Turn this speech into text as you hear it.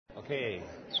Okay,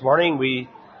 this morning we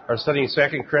are studying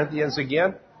 2 Corinthians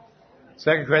again.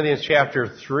 2 Corinthians chapter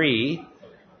 3.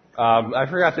 I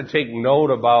forgot to take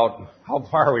note about how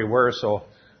far we were, so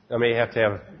I may have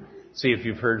to see if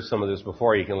you've heard some of this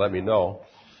before. You can let me know.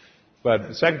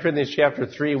 But 2 Corinthians chapter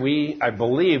 3, I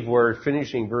believe we're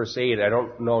finishing verse 8. I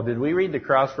don't know. Did we read the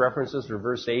cross references for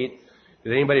verse 8?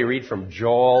 Did anybody read from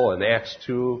Joel and Acts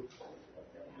 2?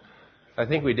 I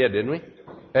think we did, didn't we?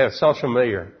 Yeah, it sounds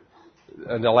familiar.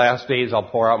 In the last days, I'll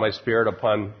pour out my spirit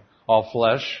upon all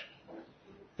flesh.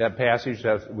 That passage,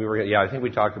 I think we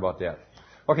talked about that.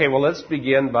 Okay, well, let's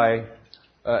begin by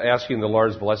asking the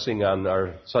Lord's blessing on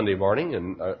our Sunday morning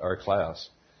and our class.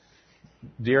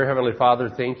 Dear Heavenly Father,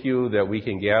 thank you that we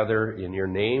can gather in your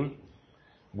name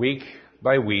week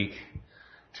by week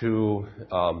to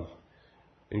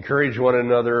encourage one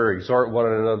another, exhort one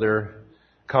another,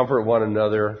 comfort one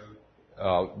another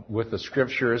with the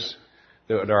scriptures,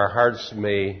 that our hearts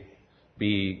may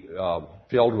be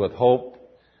filled with hope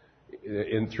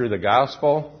through the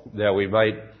gospel, that we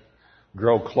might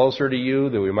grow closer to you,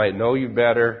 that we might know you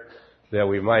better, that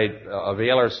we might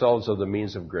avail ourselves of the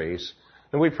means of grace.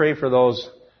 And we pray for those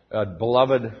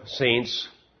beloved saints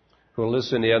who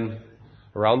listen in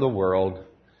around the world,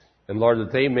 and Lord,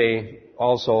 that they may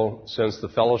also sense the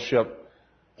fellowship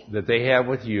that they have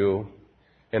with you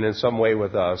and in some way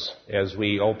with us as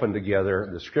we open together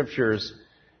the scriptures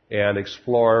and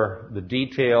explore the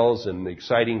details and the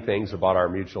exciting things about our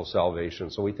mutual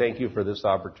salvation. So we thank you for this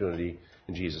opportunity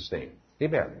in Jesus' name.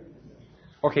 Amen.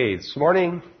 Okay, this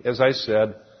morning, as I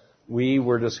said, we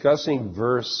were discussing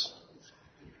verse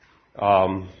 8.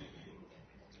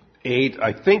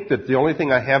 I think that the only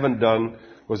thing I haven't done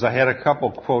was I had a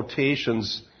couple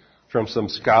quotations from some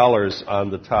scholars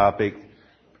on the topic,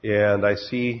 and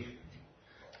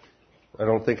I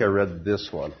don't think I read this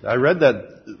one. I read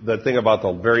that thing about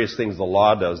the various things the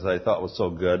law does that I thought was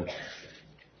so good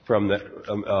from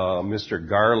Mr.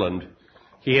 Garland.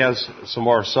 He has some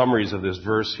more summaries of this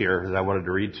verse here that I wanted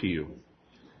to read to you.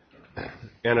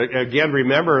 And again,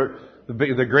 remember,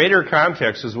 the greater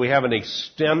context is we have an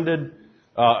extended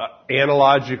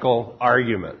analogical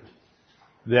argument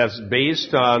that's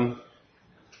based on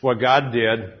what God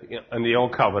did in the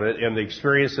Old Covenant and the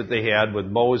experience that they had with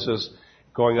Moses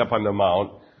going up on the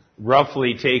mount,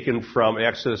 roughly taken from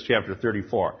Exodus chapter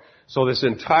 34. So this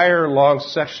entire long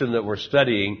section that we're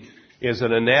studying is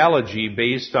an analogy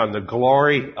based on the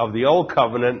glory of the Old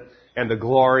Covenant and the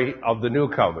glory of the New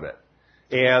Covenant.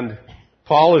 And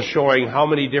Paul is showing how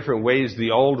many different ways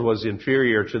the Old was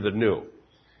inferior to the New.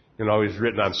 You know, he's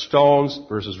written on stones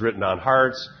versus written on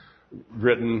hearts,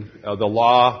 written the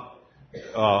law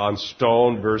on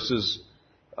stone versus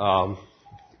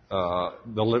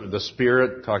the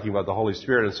Spirit, talking about the Holy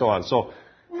Spirit and so on. So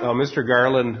Mr.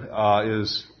 Garland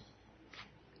is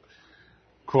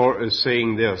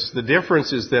saying this. The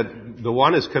difference is that the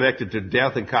one is connected to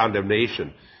death and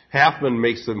condemnation. Halfman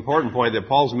makes the important point that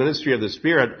Paul's ministry of the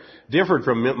Spirit differed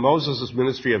from Moses'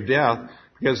 ministry of death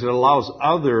because it allows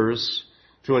others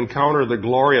to encounter the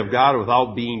glory of God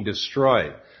without being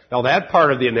destroyed. Now that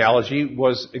part of the analogy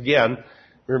was, again,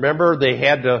 remember they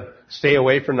had to stay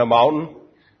away from the mountain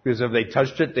because if they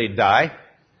touched it, they'd die.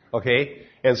 Okay?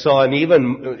 And so, and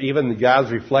even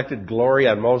God's reflected glory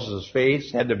on Moses'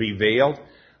 face had to be veiled.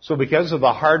 So because of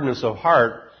the hardness of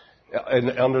heart,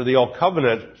 and under the Old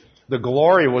Covenant, the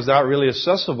glory was not really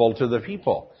accessible to the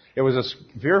people. It was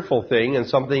a fearful thing and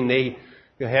something they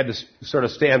had to sort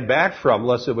of stand back from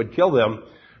lest it would kill them.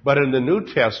 But in the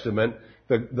New Testament,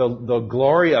 the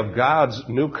glory of God's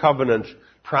New Covenant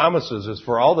promises is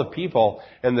for all the people,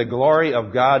 and the glory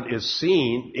of God is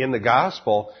seen in the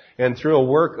gospel, and through a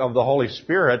work of the Holy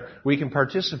Spirit, we can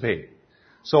participate.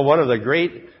 So one of the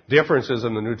great differences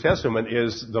in the New Testament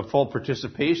is the full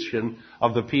participation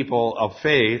of the people of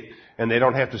faith, and they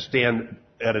don't have to stand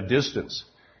at a distance.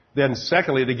 Then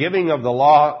secondly, the giving of the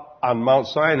law on Mount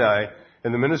Sinai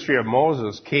and the ministry of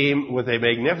Moses came with a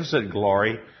magnificent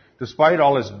glory, despite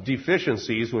all its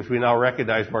deficiencies, which we now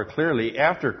recognize more clearly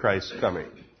after Christ's coming.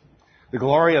 The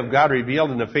glory of God revealed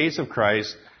in the face of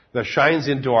Christ that shines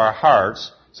into our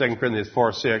hearts, 2 Corinthians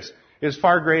 4:6, is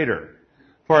far greater.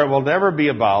 For it will never be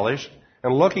abolished,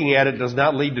 and looking at it does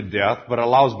not lead to death, but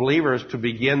allows believers to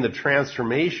begin the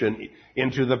transformation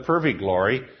into the perfect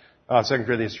glory, 2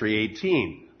 Corinthians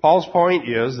 3:18. Paul's point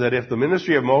is that if the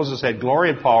ministry of Moses had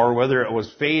glory and power, whether it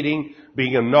was fading,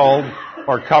 being annulled,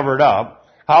 or covered up,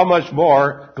 how much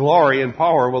more glory and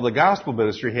power will the gospel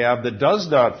ministry have that does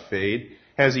not fade,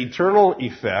 has eternal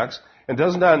effects, and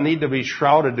does not need to be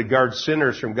shrouded to guard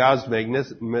sinners from God's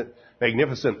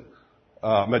magnificent,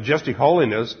 majestic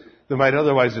holiness that might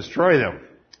otherwise destroy them?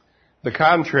 the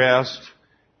contrast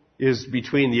is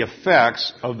between the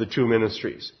effects of the two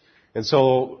ministries. And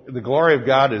so the glory of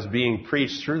God is being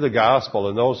preached through the gospel,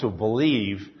 and those who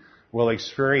believe will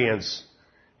experience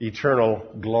eternal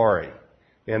glory,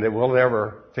 and it will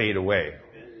never fade away.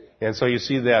 And so you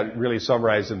see that really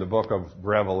summarized in the book of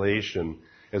Revelation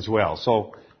as well.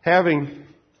 So having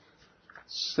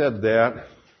said that,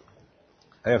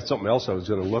 I have something else I was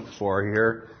going to look for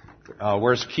here.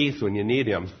 Where's Keith when you need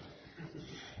him?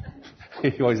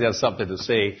 He always has something to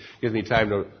say. Gives me time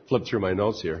to flip through my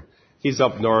notes here. He's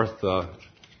up north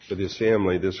with his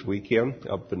family this weekend,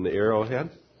 up in the Arrowhead.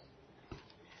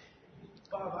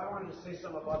 Bob, I wanted to say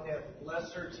something about that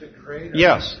lesser to greater.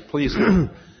 Yes, please.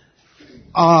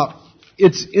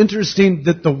 It's interesting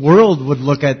that the world would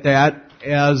look at that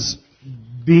as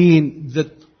being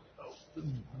the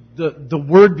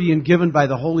word being given by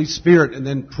the Holy Spirit and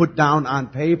then put down on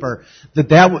paper,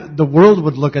 the world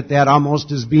would look at that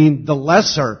almost as being the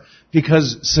lesser,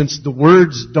 because since the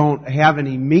words don't have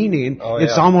any meaning,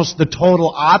 it's almost the total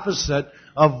opposite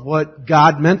of what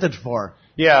God meant it for.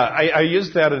 Yeah, I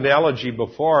used that analogy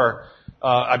before.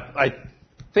 I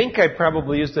think I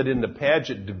probably used it in the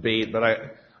Paget debate, but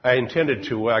I intended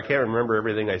to. I can't remember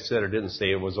everything I said or didn't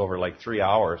say. It was over like 3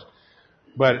 hours.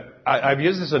 But I've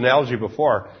used this analogy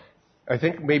before. I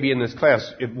think maybe in this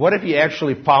class. What if you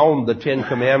actually found the 10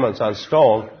 Commandments on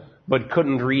stone, but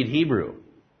couldn't read Hebrew?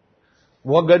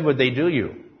 What good would they do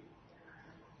you?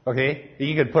 Okay?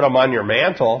 You could put them on your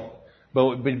mantle,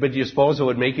 but do you suppose it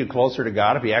would make you closer to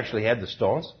God if you actually had the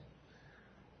stones?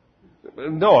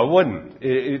 No, it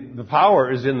wouldn't. The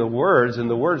power is in the words, and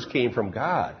the words came from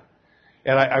God.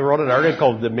 And I wrote an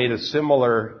article that made a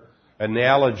similar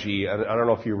analogy. I don't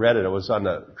know if you read it. It was on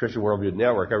the Christian Worldview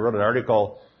Network. I wrote an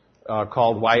article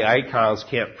called Why Icons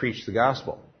Can't Preach the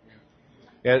Gospel.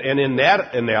 And in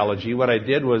that analogy, what I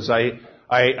did was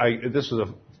this was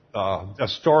a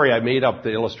story I made up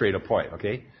to illustrate a point,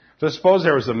 okay? So suppose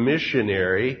there was a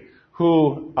missionary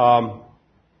who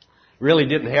really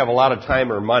didn't have a lot of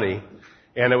time or money,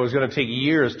 and it was going to take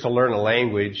years to learn a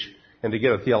language and to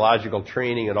get a theological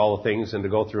training and all the things and to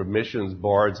go through missions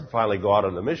boards and finally go out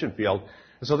on the mission field.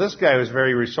 And so this guy was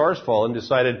very resourceful and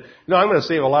decided, I'm going to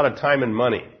save a lot of time and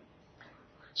money.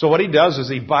 So what he does is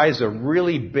he buys a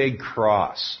really big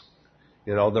cross.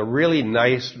 The really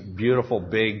nice, beautiful,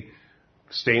 big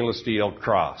stainless steel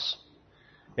cross.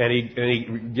 And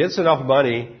he gets enough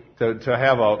money to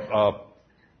have a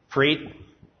freight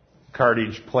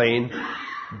cartage plane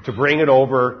to bring it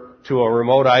over to a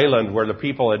remote island where the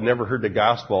people had never heard the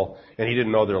gospel and he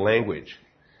didn't know their language.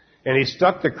 And he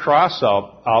stuck the cross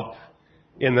up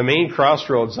in the main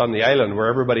crossroads on the island where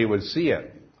everybody would see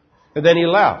it. And then he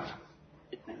left.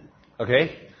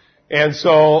 Okay? And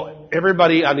so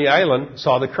everybody on the island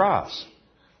saw the cross.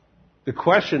 The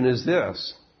question is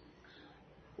this: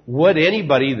 would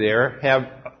anybody there have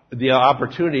the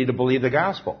opportunity to believe the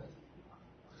gospel?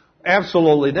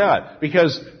 Absolutely not.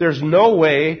 Because there's no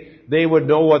way they would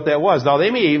know what that was. Now,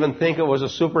 they may even think it was a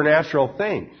supernatural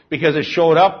thing because it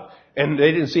showed up and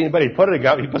they didn't see anybody. He puts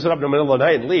it up in the middle of the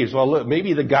night and leaves. Well, look,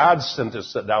 maybe the gods sent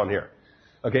us down here.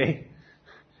 Okay?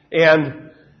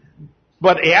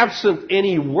 But absent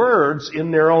any words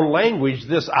in their own language,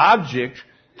 this object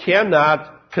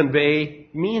cannot convey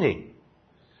meaning.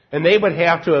 And they would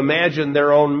have to imagine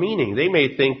their own meaning. They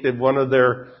may think that one of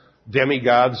their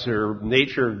demigods or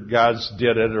nature gods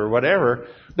did it or whatever.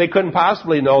 They couldn't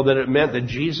possibly know that it meant that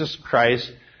Jesus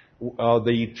Christ, the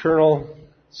eternal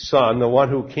Son, the one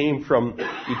who came from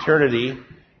eternity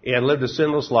and lived a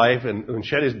sinless life and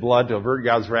shed his blood to avert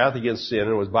God's wrath against sin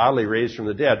and was bodily raised from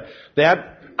the dead,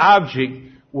 that object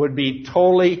would be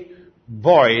totally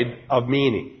void of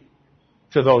meaning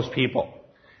to those people.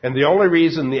 And the only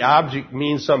reason the object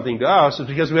means something to us is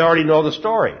because we already know the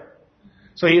story.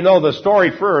 So you know the story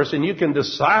first, and you can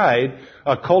decide,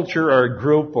 a culture or a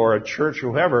group or a church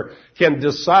or whoever can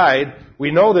decide,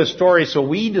 we know this story, so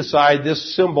we decide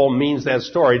this symbol means that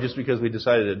story just because we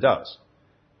decided it does.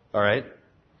 Alright?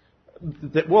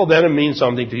 Well, then it means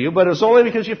something to you, but it's only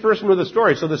because you first knew the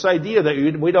story. So this idea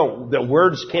that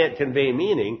words can't convey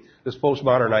meaning, this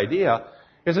postmodern idea,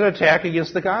 is an attack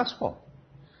against the gospel.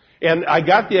 And I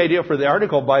got the idea for the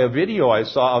article by a video I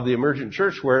saw of the Emergent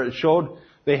Church where it showed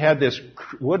they had this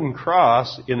wooden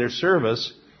cross in their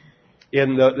service,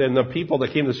 and the people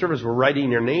that came to the service were writing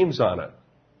their names on it.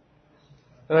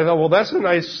 And I thought, well, that's a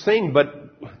nice thing, but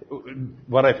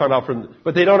what I found out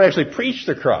but they don't actually preach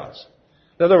the cross.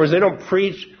 In other words, they don't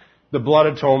preach the blood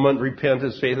atonement,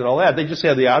 repentance, faith, and all that. They just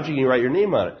have the object and you write your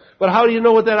name on it. But how do you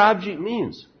know what that object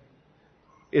means?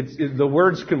 The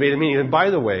words convey the meaning. And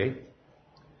by the way,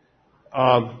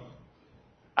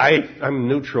 I'm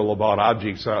neutral about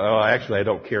objects. Actually, I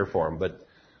don't care for them, but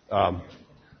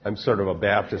I'm sort of a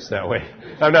Baptist that way.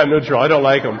 I'm not neutral. I don't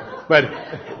like them, but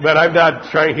I'm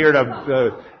not trying here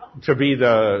to be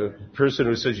the person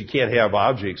who says you can't have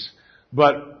objects.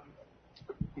 But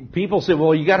people say,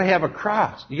 well, you got to have a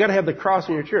cross. You got to have the cross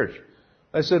in your church.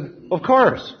 I said, of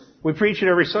course. We preach it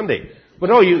every Sunday. But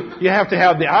no, you have to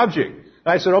have the object.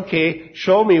 I said, okay,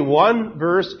 show me one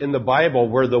verse in the Bible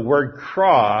where the word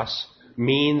cross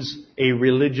means a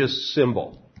religious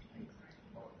symbol.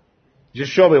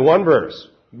 Just show me one verse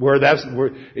where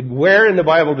in the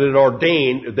Bible did it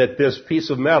ordain that this piece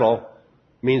of metal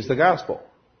means the gospel,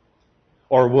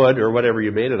 or wood, or whatever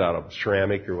you made it out of,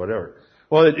 ceramic or whatever.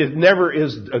 Well, it never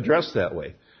is addressed that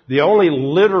way. The only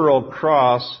literal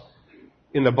cross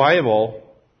in the Bible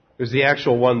is the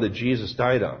actual one that Jesus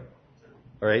died on.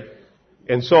 All right?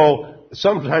 And so,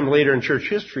 sometime later in church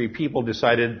history, people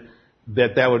decided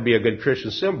that would be a good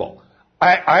Christian symbol.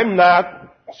 I'm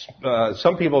not,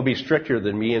 some people will be stricter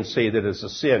than me and say that it's a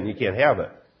sin, you can't have it.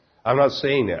 I'm not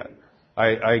saying that.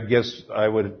 I guess I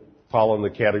would fall in the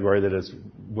category that it's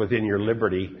within your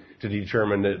liberty to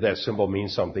determine that symbol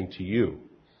means something to you.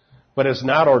 But it's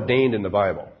not ordained in the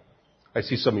Bible. I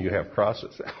see some of you have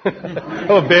crosses.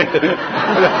 Oh, big.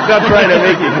 Not trying to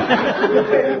make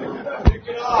you.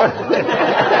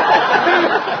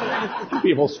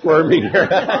 People squirming here.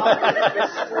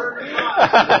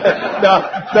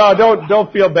 No,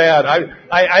 don't feel bad.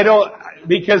 I don't,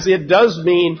 because it does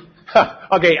mean,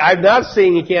 okay, I'm not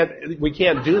saying we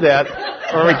can't do that,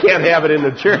 or we can't have it in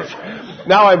the church.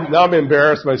 Now I'm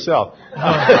embarrassed myself.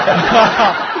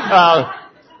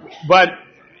 But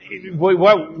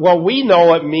what we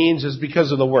know it means is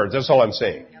because of the words. That's all I'm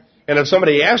saying. And if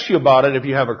somebody asks you about it, if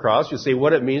you have a cross, you say,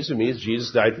 what it means to me is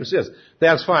Jesus died for sins.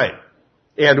 That's fine.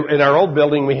 And in our old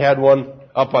building, we had one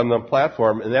up on the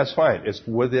platform, and that's fine. It's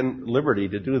within liberty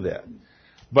to do that.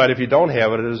 But if you don't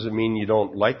have it, it doesn't mean you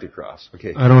don't like the cross.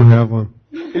 Okay. I don't have one.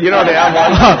 You don't have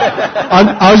one?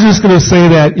 I was just going to say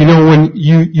that, when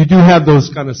you do have those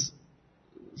kind of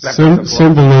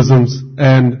symbolisms,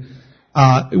 and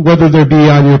whether they be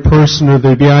on your person or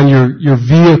they be on your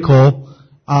vehicle,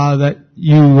 that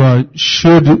you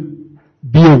should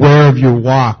be aware of your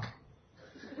walk.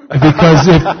 Because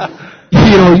if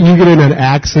you get in an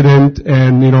accident,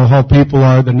 and how people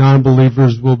are, the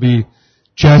non-believers will be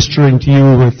gesturing to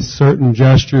you with certain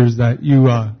gestures that you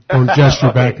don't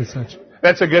gesture back and such.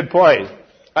 That's a good point.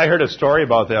 I heard a story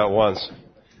about that once.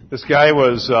 This guy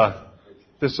was,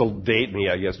 this will date me,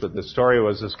 I guess, but the story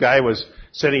was this guy was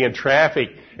sitting in traffic,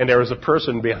 and there was a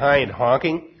person behind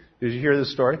honking. Did you hear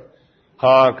this story?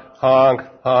 Honk, honk,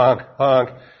 honk, honk.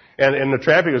 And the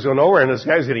traffic was going nowhere, and this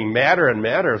guy's getting madder and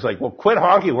madder. It's like, well, quit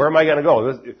honking. Where am I going to go?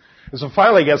 And so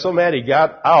finally he got so mad he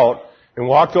got out and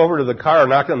walked over to the car,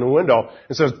 knocked on the window,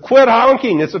 and says, quit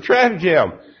honking. It's a traffic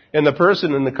jam. And the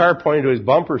person in the car pointed to his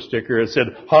bumper sticker and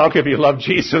said, honk if you love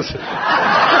Jesus.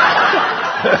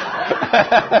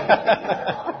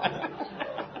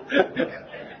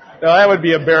 Now, that would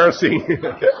be embarrassing.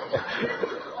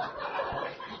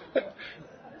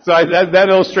 So that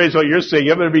illustrates what you're saying.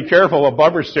 You better be careful what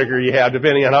bumper sticker you have,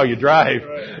 depending on how you drive.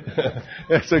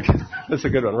 That's a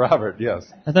good one, Robert.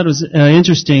 Yes. I thought it was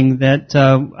interesting that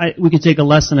we could take a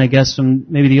lesson, I guess, from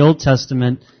maybe the Old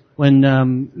Testament when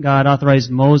God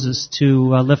authorized Moses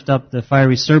to lift up the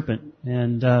fiery serpent,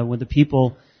 and when the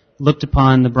people looked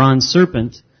upon the bronze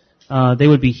serpent, they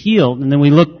would be healed. And then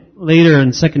we look later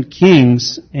in 2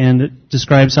 Kings, and it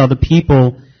describes how the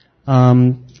people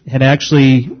had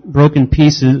actually broken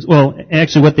pieces. Well,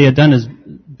 actually what they had done is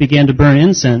began to burn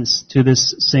incense to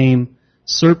this same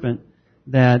serpent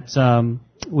that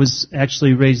was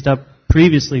actually raised up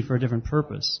previously for a different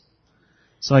purpose.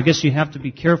 So I guess you have to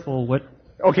be careful what...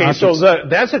 Okay, so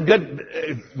that's a good...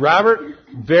 Robert,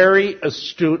 very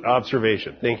astute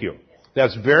observation. Thank you.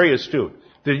 That's very astute.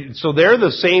 So they're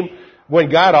the same... When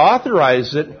God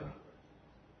authorized it,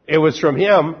 it was from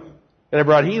Him, and it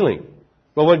brought healing.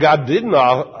 But when God didn't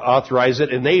authorize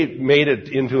it, and they made it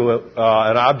into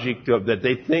an object that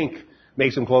they think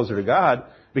makes them closer to God,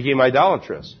 became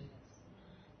idolatrous.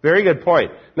 Very good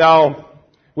point. Now,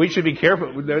 we should be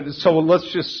careful. So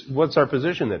what's our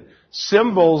position then?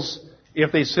 Symbols,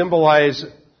 if they symbolize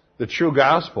the true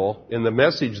gospel, and the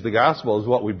message of the gospel is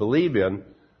what we believe in,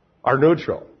 are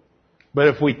neutral. But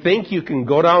if we think you can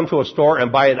go down to a store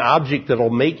and buy an object that'll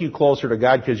make you closer to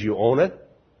God because you own it,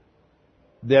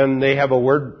 then they have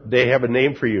a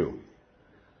name for you.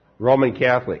 Roman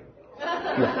Catholic.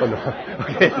 No.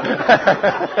 Okay.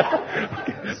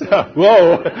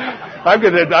 Whoa. I'm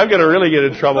gonna really get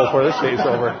in trouble before this day's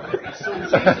over.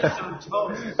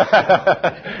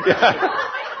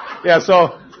 Yeah,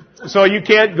 so you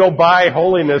can't go buy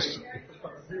holiness.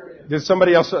 Did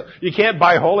somebody else? You can't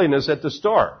buy holiness at the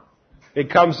store. It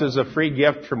comes as a free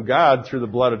gift from God through the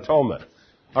blood atonement.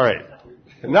 All right.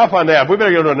 Enough on that. We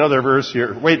better go to another verse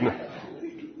here. Wait.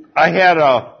 I had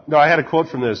a quote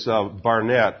from this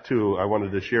Barnett too. I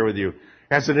wanted to share with you.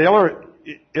 As an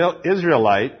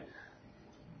Israelite,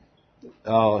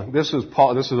 this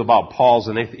is about Paul's,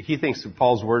 and he thinks that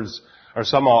Paul's words are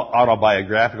somehow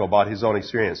autobiographical about his own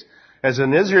experience. As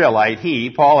an Israelite,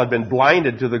 Paul, had been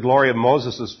blinded to the glory of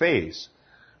Moses' face.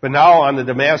 But now on the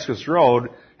Damascus road,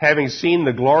 having seen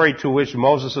the glory to which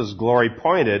Moses' glory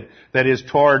pointed, that is,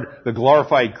 toward the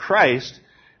glorified Christ,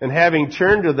 and having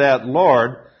turned to that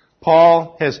Lord,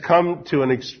 Paul has come to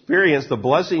experience the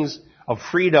blessings of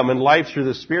freedom and life through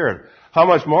the Spirit. How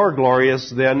much more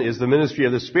glorious, then, is the ministry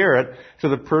of the Spirit to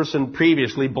the person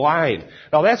previously blind?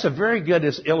 Now, that's a very good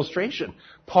illustration.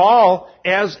 Paul,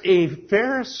 as a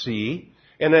Pharisee,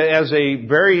 and as a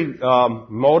very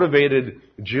motivated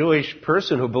Jewish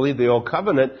person who believed the Old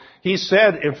Covenant, he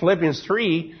said in Philippians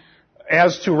 3,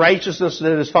 as to righteousness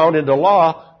that is found in the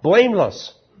law,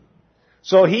 blameless.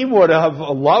 So he would have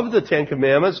loved the Ten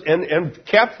Commandments and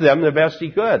kept them the best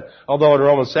he could. Although in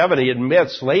Romans 7 he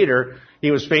admits later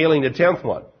he was failing the 10th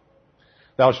one.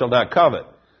 Thou shalt not covet.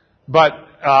 But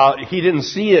he didn't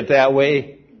see it that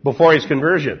way before his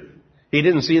conversion. He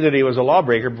didn't see that he was a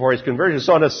lawbreaker before his conversion.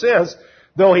 So in a sense,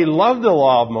 though he loved the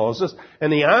law of Moses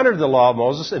and he honored the law of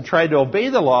Moses and tried to obey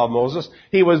the law of Moses,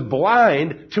 he was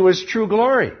blind to his true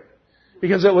glory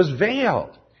because it was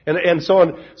veiled. And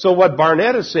so what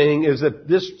Barnett is saying is that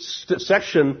this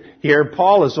section here,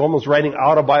 Paul is almost writing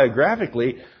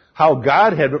autobiographically how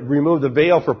God had removed the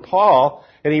veil for Paul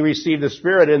and he received the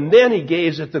Spirit, and then he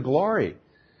gazed at the glory.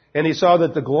 And he saw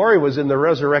that the glory was in the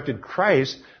resurrected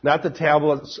Christ, not the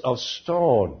tablets of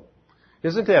stone.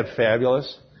 Isn't that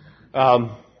fabulous?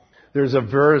 There's a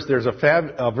verse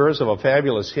of a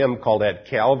fabulous hymn called At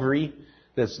Calvary.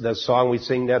 That song we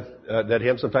sing, that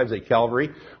hymn sometimes at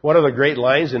Calvary. One of the great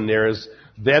lines in there is,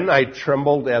 then I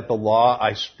trembled at the law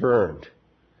I spurned.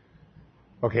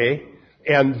 Okay?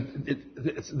 And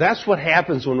that's what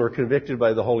happens when we're convicted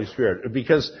by the Holy Spirit.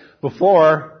 Because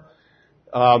before,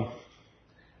 Brian,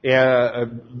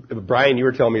 you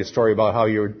were telling me a story about how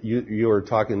you were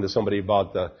talking to somebody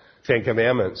about the Ten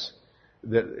Commandments.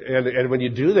 And when you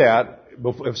do that,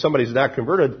 if somebody's not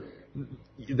converted,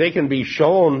 they can be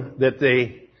shown that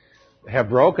they have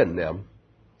broken them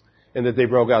and that they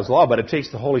broke God's law, but it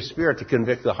takes the Holy Spirit to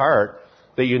convict the heart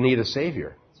that you need a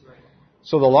Savior.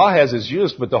 So the law has its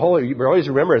use, but you always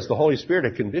remember it's the Holy Spirit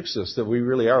that convicts us that we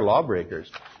really are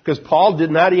lawbreakers. Because Paul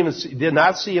did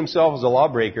not see himself as a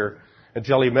lawbreaker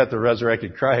until he met the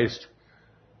resurrected Christ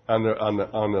on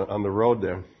the road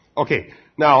there. Okay,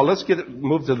 now let's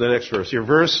move to the next verse here,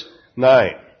 verse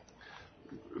 9.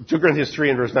 2 Corinthians 3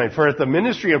 and verse 9. For if the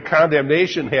ministry of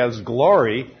condemnation has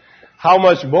glory, how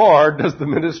much more does the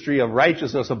ministry of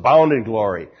righteousness abound in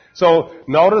glory? So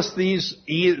notice these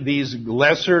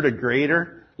lesser to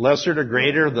greater,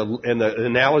 and the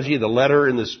analogy, the letter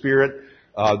and the spirit,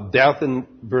 death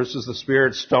versus the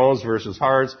spirit, stones versus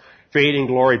hearts, fading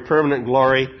glory, permanent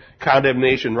glory,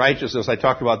 condemnation, righteousness. I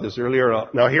talked about this earlier.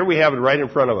 Now here we have it right in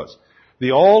front of us.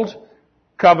 The old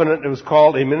covenant, it was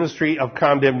called a ministry of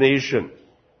condemnation.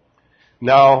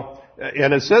 Now,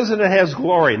 and it says that it has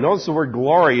glory. Notice the word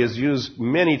glory is used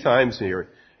many times here.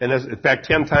 And in fact,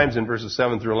 10 times in verses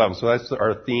 7 through 11. So that's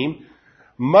our theme.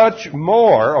 Much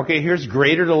more, okay, here's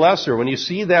greater to lesser. When you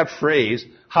see that phrase,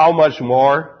 how much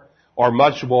more, or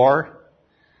much more,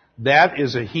 that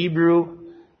is a Hebrew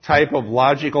type of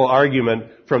logical argument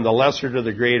from the lesser to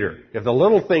the greater. If the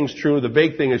little thing's true, the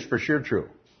big thing is for sure true.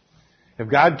 If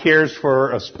God cares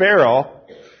for a sparrow,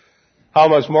 how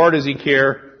much more does He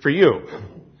care for you?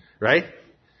 Right?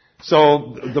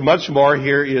 So the much more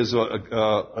here is an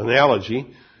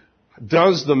analogy.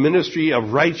 Does the ministry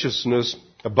of righteousness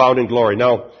abound in glory?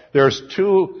 Now, there's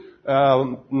two,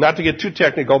 not to get too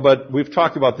technical, but we've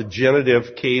talked about the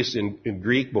genitive case in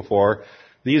Greek before.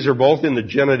 These are both in the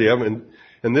genitive, and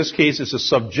in this case it's a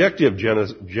subjective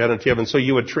genitive, and so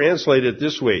you would translate it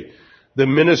this way. The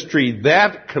ministry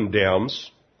that condemns,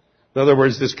 in other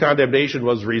words, this condemnation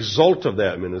was a result of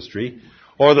that ministry,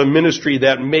 or the ministry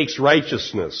that makes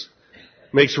righteous.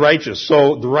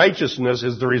 So the righteousness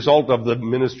is the result of the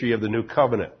ministry of the new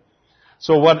covenant.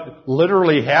 So what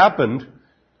literally happened,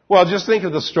 well, just think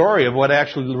of the story of what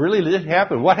actually really did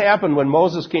happen. What happened when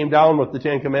Moses came down with the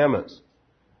Ten Commandments?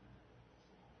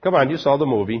 Come on, you saw the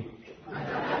movie.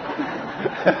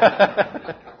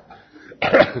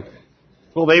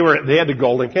 Well, they had the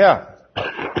golden calf.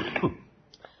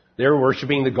 They were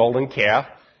worshiping the golden calf,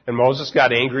 And Moses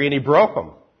got angry and he broke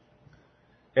them.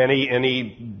 And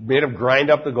he made them grind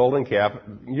up the golden calf.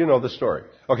 You know the story.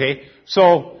 Okay?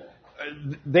 So,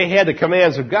 they had the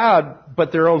commands of God,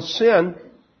 but their own sin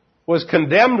was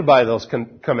condemned by those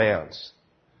commands.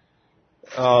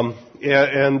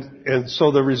 And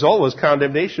so the result was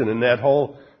condemnation, and that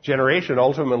whole generation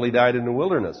ultimately died in the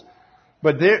wilderness.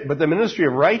 But the ministry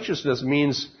of righteousness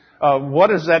means, what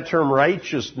does that term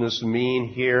righteousness mean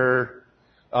here?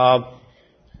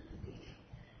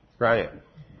 Brian.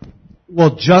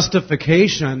 Well,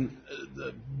 justification,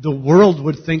 the world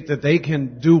would think that they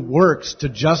can do works to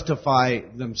justify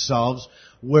themselves,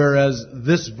 whereas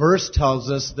this verse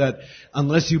tells us that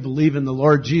unless you believe in the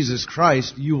Lord Jesus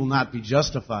Christ, you will not be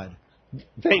justified.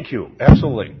 Thank you.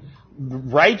 Absolutely.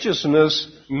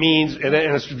 Righteousness means, and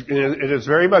it is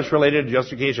very much related to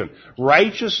justification.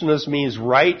 Righteousness means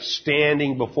right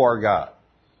standing before God.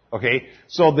 Okay?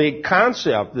 So the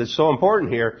concept that's so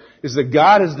important here is that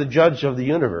God is the judge of the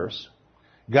universe.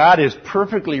 God is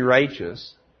perfectly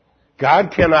righteous.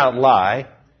 God cannot lie.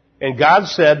 And God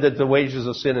said that the wages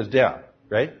of sin is death.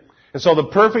 Right? And so the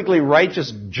perfectly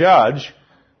righteous judge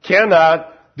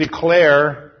cannot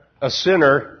declare a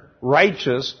sinner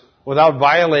righteous without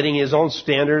violating his own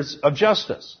standards of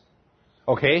justice.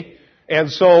 Okay?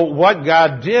 And so what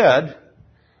God did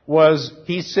was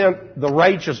He sent the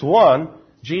righteous one,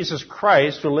 Jesus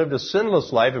Christ, who lived a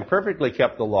sinless life and perfectly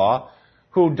kept the law,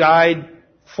 who died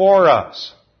for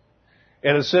us.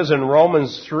 And it says in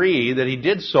Romans 3 that He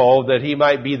did so that He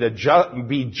might be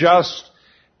be just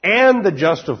and the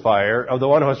justifier of the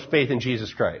one who has faith in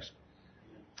Jesus Christ.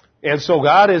 And so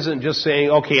God isn't just saying,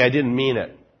 okay, I didn't mean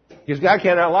it. Because God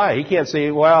cannot lie. He can't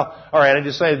say, well, alright, I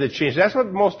decided to change. That's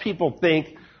what most people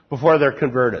think before they're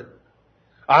converted.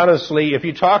 Honestly, if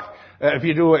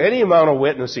you do any amount of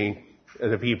witnessing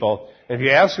to people, and if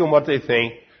you ask them what they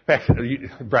think, in fact,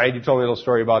 Brian, you told me a little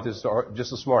story about this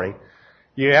just this morning.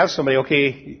 You ask somebody,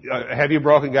 okay, have you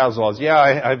broken God's laws? Yeah,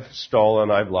 I've stolen,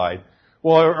 I've lied.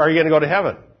 Well, are you going to go to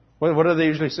heaven? What do they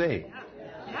usually say?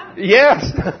 Yeah.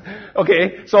 Yes.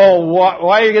 Okay, so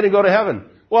why are you going to go to heaven?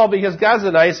 Well, because God's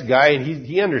a nice guy and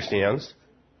He understands.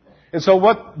 And so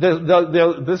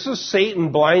this is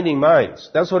Satan blinding minds.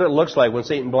 That's what it looks like when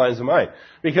Satan blinds the mind.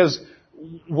 Because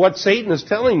what Satan is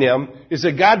telling them is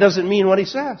that God doesn't mean what He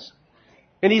says.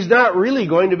 And He's not really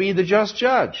going to be the just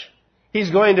judge. He's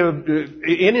going to,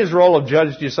 in His role of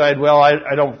judge, decide, well,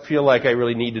 I don't feel like I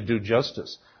really need to do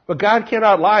justice. But God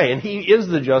cannot lie, and He is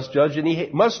the just judge, and He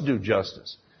must do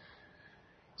justice.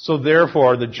 So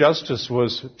therefore, the justice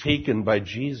was taken by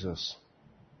Jesus.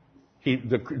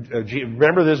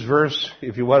 Remember this verse,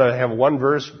 if you want to have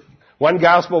one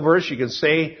gospel verse you can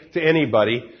say to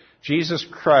anybody, Jesus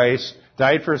Christ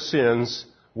died for sins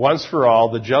once for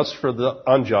all, the just for the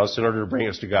unjust, in order to bring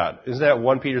us to God. Isn't that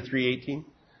 1 Peter 3:18?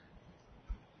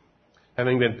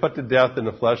 Having been put to death in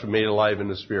the flesh and made alive in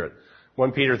the spirit.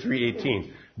 1 Peter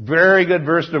 3:18. Very good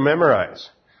verse to memorize.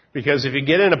 Because if you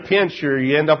get in a pinch or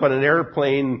you end up on an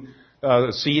airplane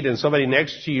seat and somebody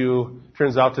next to you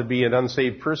turns out to be an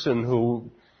unsaved person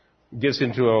who gets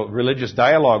into a religious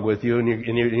dialogue with you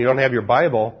and you don't have your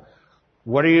Bible,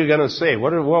 what are you going to say?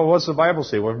 What's the Bible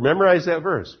say? Well, memorize that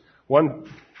verse. 1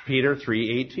 Peter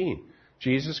 3:18.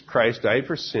 Jesus Christ died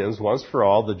for sins once for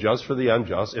all, the just for the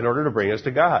unjust, in order to bring us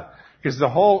to God. Because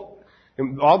all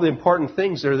the important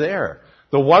things are there.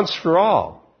 The once for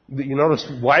all. You notice,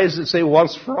 why does it say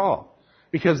once for all?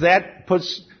 Because that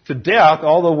puts to death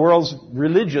all the world's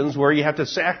religions where you have to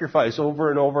sacrifice over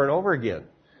and over and over again.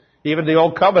 Even the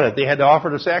Old Covenant, they had to offer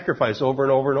the sacrifice over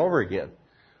and over and over again.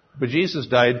 But Jesus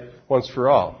died once for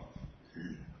all.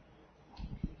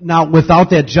 Now, without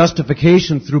that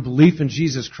justification through belief in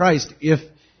Jesus Christ, if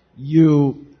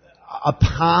you,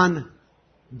 upon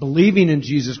believing in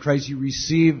Jesus Christ, you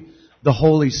receive the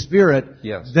Holy Spirit,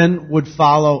 yes, then would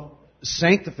follow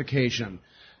sanctification.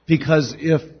 Because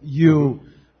if you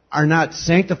are not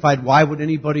sanctified, why would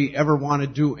anybody ever want to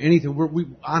do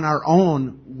anything? On our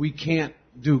own, we can't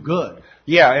do good.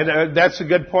 Yeah, and that's a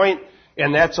good point.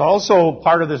 And that's also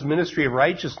part of this ministry of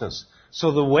righteousness.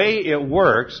 So the way it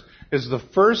works is the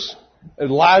first,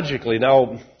 logically,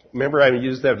 now, remember I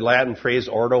used that Latin phrase,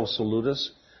 ordo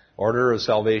salutis, order of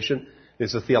salvation.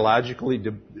 It's a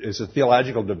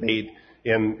theological debate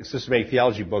in systematic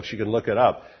theology books. You can look it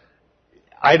up.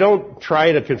 I don't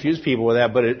try to confuse people with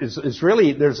that, but it's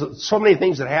really, there's so many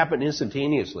things that happen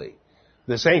instantaneously.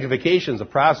 The sanctification is a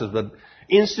process, but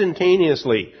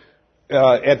instantaneously,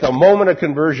 at the moment of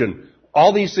conversion,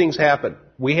 all these things happen.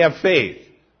 We have faith,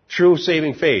 true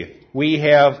saving faith. We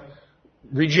have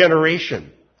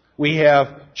regeneration. We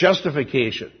have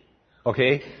justification.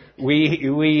 Okay?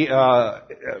 these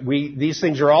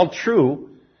things are all true,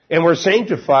 and we're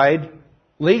sanctified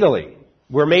legally.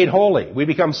 We're made holy. We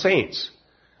become saints.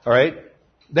 All right?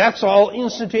 That's all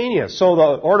instantaneous. So the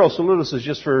Ordo Salutis is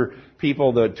just for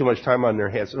people that too much time on their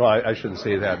hands. No, I shouldn't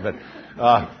say that, but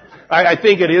I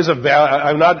think it is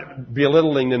I'm not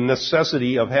belittling the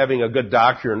necessity of having a good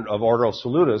doctrine of Ordo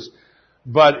Salutis,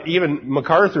 but even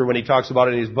MacArthur, when he talks about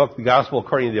it in his book, The Gospel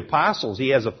According to the Apostles, he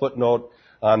has a footnote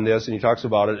on this, and he talks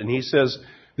about it, and he says,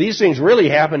 these things really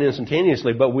happen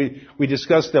instantaneously, but we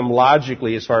discuss them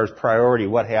logically as far as priority,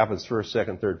 what happens first,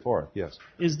 second, third, fourth. Yes.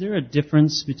 Is there a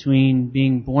difference between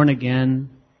being born again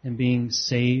and being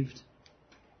saved?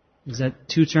 Is that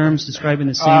two terms describing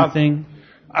the same thing?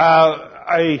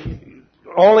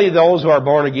 Only those who are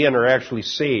born again are actually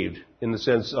saved in the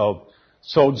sense of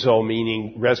sozo,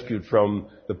 meaning rescued from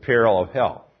the peril of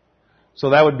hell. So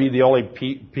that would be the only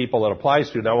people it applies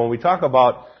to. Now, when we talk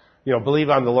about, believe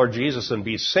on the Lord Jesus and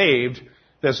be saved,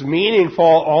 that's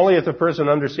meaningful only if the person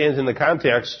understands in the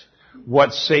context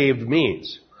what saved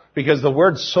means. Because the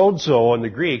word sozo in the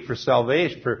Greek for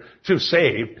salvation, to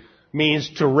save, means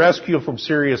to rescue from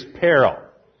serious peril.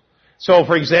 So,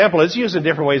 for example, it's used in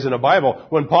different ways in the Bible.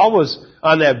 When Paul was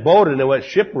on that boat and it went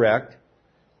shipwrecked,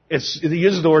 it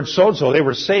uses the word sozo. They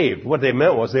were saved. What they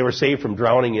meant was they were saved from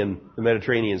drowning in the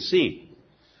Mediterranean Sea.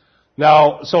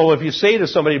 Now, so if you say to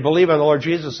somebody, believe on the Lord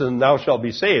Jesus and thou shalt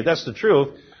be saved, that's the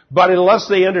truth. But unless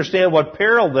they understand what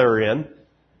peril they're in,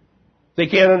 they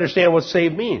can't understand what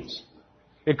saved means.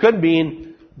 It could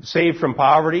mean saved from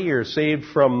poverty or saved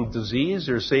from disease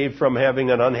or saved from having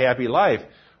an unhappy life.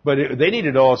 But they need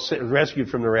to know rescued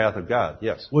from the wrath of God.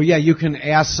 Yes. Well, yeah, you can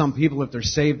ask some people if they're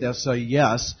saved, they'll say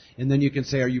yes, and then you can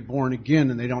say, are you born again?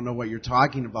 And they don't know what you're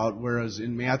talking about. Whereas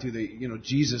in Matthew,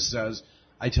 Jesus says,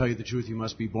 I tell you the truth, you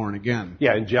must be born again.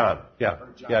 Yeah, in John.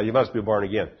 Yeah, you must be born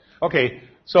again. Okay,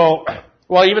 so,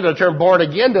 well, even the term born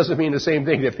again doesn't mean the same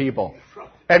thing to people.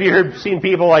 Have you seen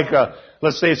people like,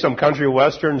 let's say some country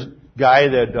western guy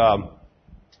that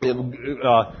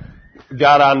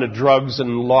got on the drugs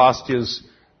and lost his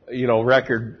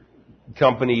record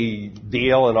company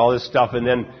deal and all this stuff, and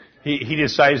then he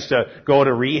decides to go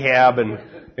to rehab and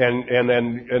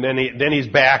then he's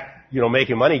back,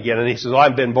 making money again, and he says,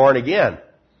 I've been born again.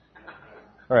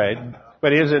 All right.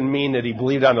 But it doesn't mean that he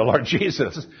believed on the Lord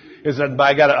Jesus. It's that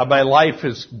my life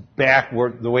is back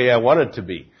the way I want it to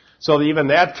be. So even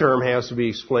that term has to be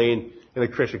explained in a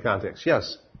Christian context.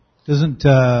 Yes? Doesn't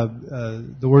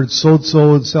the word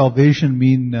sozo and salvation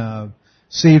mean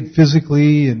saved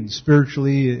physically and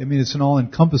spiritually? I mean, it's an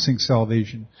all-encompassing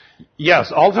salvation.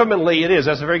 Yes, ultimately it is.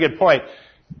 That's a very good point.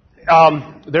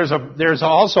 There's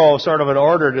also sort of an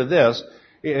order to this,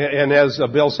 and as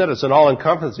Bill said, it's an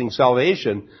all-encompassing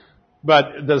salvation,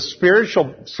 but the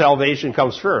spiritual salvation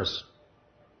comes first.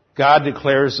 God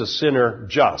declares the sinner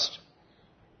just,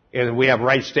 and we have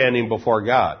right standing before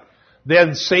God.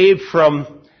 Then saved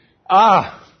from,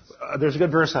 there's a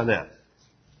good verse on that.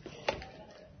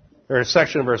 Or a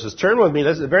section of verses. Turn with me.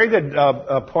 This is a very good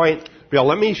point, Bill.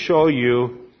 Let me show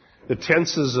you the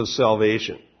tenses of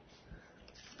salvation.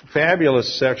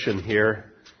 Fabulous section here.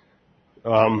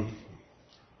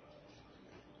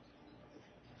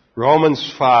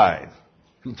 Romans 5.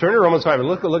 Turn to Romans 5 and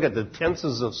look at the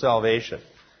tenses of salvation.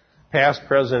 Past,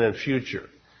 present, and future.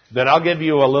 Then I'll give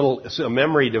you a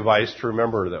memory device to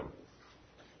remember them.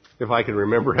 If I can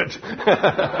remember it.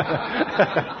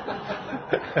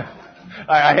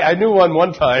 I knew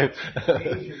one time.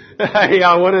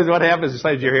 Yeah, what happens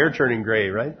besides your hair turning gray,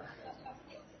 right?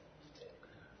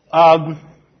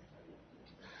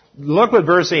 Look at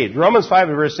verse 8. Romans 5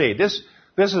 and verse 8. This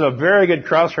is a very good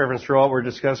cross-reference for what we're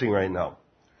discussing right now.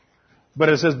 But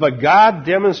it says, but God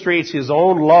demonstrates His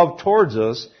own love towards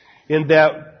us in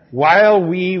that while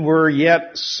we were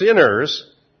yet sinners,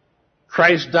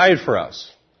 Christ died for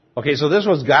us. Okay, so this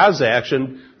was God's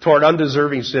action toward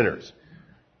undeserving sinners.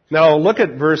 Now look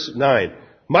at verse 9.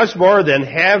 Much more than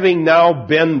having now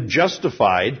been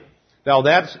justified. Now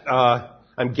that's,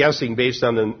 I'm guessing based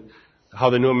on how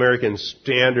the New American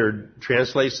Standard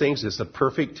translates things, it's the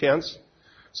perfect tense.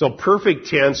 So perfect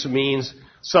tense means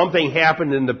something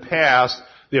happened in the past,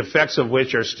 the effects of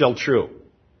which are still true.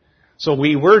 So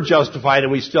we were justified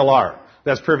and we still are.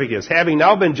 That's perfect tense. Having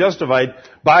now been justified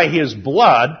by His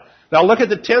blood, now look at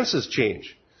the tenses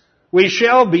change. We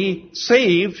shall be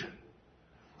saved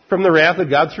from the wrath of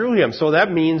God through Him. So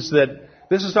that means that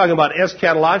this is talking about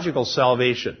eschatological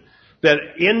salvation. That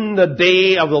in the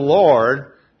day of the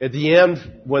Lord, at the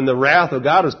end, when the wrath of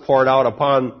God is poured out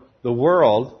upon the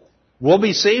world, we'll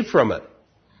be saved from it.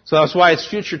 So that's why it's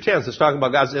future tense. It's talking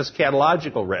about God's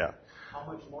eschatological wrath. How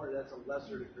much more? That's a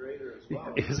lesser to greater as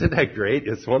Isn't that great?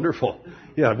 It's wonderful.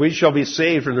 Yeah, we shall be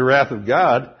saved from the wrath of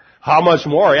God. How much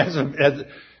more?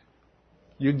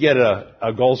 You get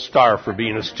a gold star for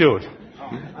being astute.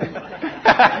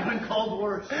 I've been called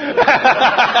worse.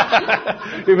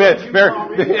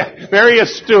 Very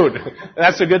astute.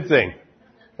 That's a good thing.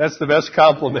 That's the best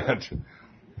compliment.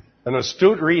 An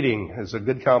astute reading is a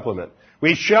good compliment.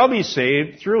 We shall be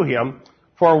saved through him,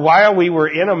 for while we were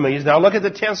enemies, now look at the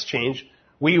tense change,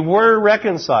 we were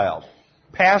reconciled.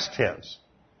 Past tense.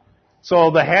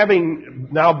 So the having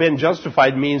now been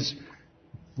justified means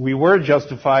we were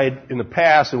justified in the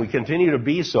past and we continue to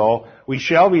be so. We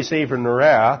shall be saved from the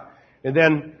wrath. And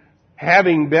then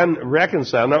having been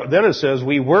reconciled, now, then it says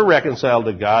we were reconciled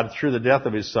to God through the death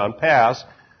of his Son, past.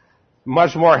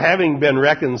 Much more, having been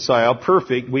reconciled,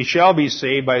 perfect, we shall be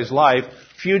saved by his life,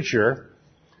 future.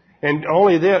 And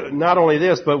not only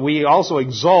this, but we also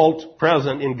exult,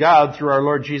 present, in God through our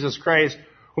Lord Jesus Christ,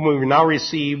 whom we've now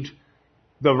received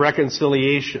the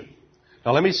reconciliation.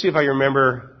 Now let me see if I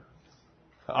remember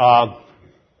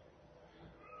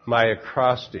my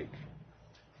acrostic.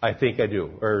 I think I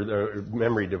do, or the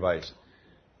memory device.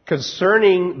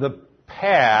 Concerning the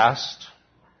past,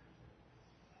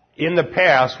 in the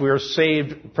past we are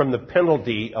saved from the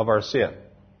penalty of our sin.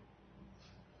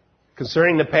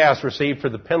 Concerning the past, we're saved for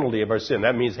the penalty of our sin.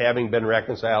 That means having been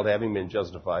reconciled, having been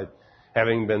justified,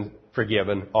 having been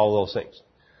forgiven, all those things.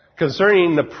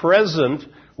 Concerning the present,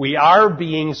 we are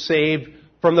being saved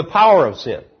from the power of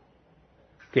sin.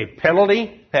 Okay,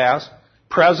 penalty, past,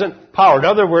 present, power. In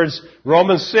other words,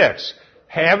 Romans 6,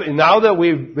 now that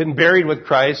we've been buried with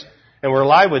Christ and we're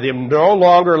alive with him, no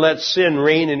longer let sin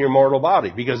reign in your mortal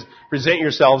body, because present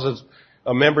yourselves as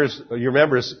your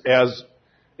members as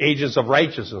agents of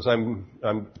righteousness. I'm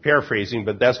paraphrasing,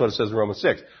 but that's what it says in Romans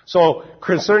 6. So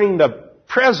concerning the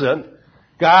present,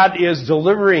 God is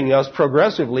delivering us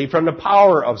progressively from the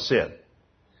power of sin.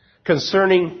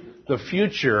 Concerning the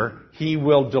future, he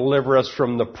will deliver us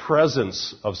from the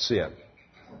presence of sin.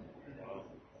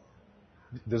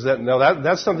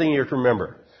 That's something you have to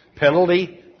remember.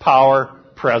 Penalty, power,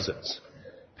 presence.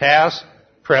 Past,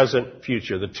 present,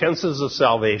 future. The tenses of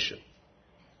salvation.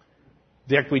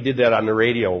 Dick, we did that on the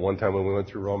radio one time when we went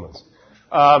through Romans.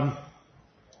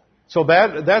 So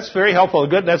that's very helpful.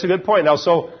 That's a good point. Now,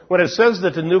 so when it says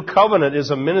that the new covenant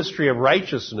is a ministry of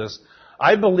righteousness,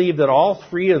 I believe that all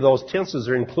three of those tenses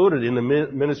are included in the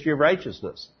ministry of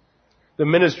righteousness. The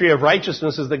ministry of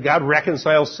righteousness is that God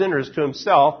reconciles sinners to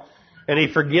himself and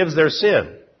he forgives their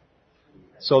sin.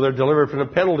 So they're delivered from the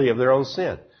penalty of their own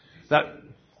sin.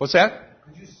 What's that?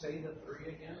 Could you say the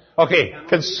three again? Okay,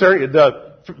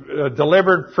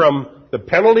 delivered from the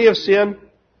penalty of sin,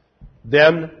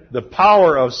 then the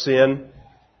power of sin,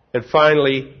 and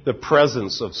finally the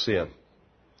presence of sin.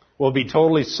 We'll be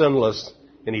totally sinless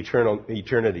in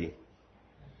eternity.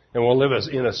 And we'll live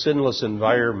in a sinless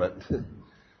environment.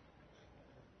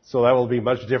 So that will be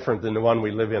much different than the one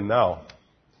we live in now.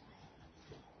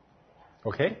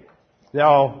 Okay?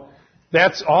 Now,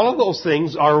 all of those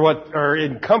things are what are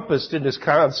encompassed in this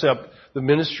concept, the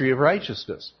ministry of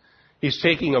righteousness. He's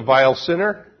taking a vile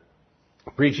sinner,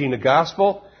 preaching the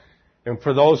gospel, and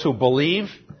for those who believe,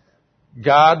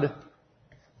 God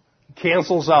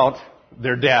cancels out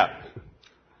their debt.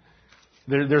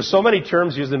 There's so many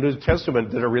terms used in the New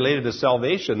Testament that are related to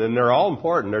salvation, and they're all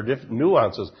important. They're different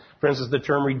nuances. For instance, the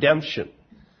term redemption.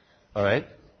 All right?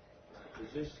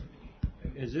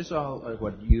 Is this all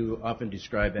what you often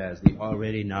describe as the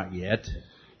already not yet?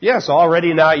 Yes,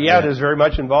 already not yet is very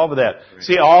much involved with that. Right.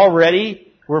 See,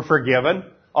 already we're forgiven.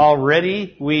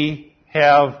 Already we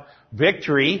have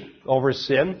victory over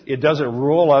sin. It doesn't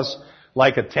rule us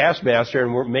like a taskmaster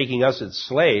and we're making us its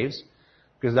slaves,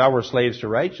 because now we're slaves to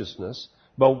righteousness.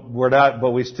 But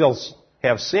we still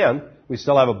have sin. We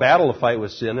still have a battle to fight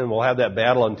with sin, and we'll have that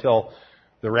battle until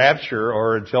the rapture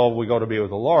or until we go to be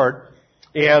with the Lord.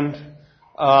 And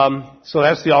so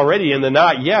that's the already. And the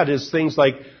not yet is things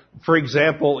like, for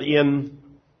example, in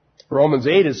Romans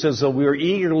 8 it says that we are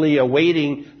eagerly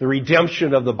awaiting the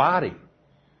redemption of the body.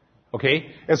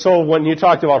 Okay? And so when you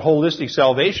talked about holistic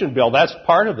salvation, Bill, that's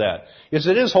part of that. Yes,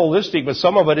 it is holistic, but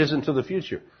some of it isn't to the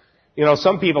future. You know,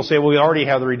 some people say, well, we already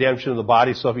have the redemption of the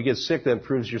body, so if you get sick, that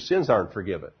proves your sins aren't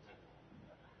forgiven.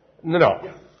 No.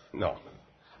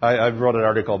 I wrote an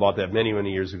article about that many,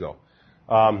 many years ago.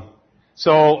 But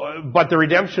the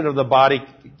redemption of the body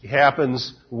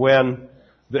happens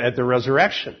at the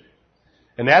resurrection.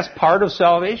 And that's part of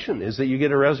salvation, is that you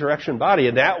get a resurrection body,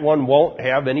 and that one won't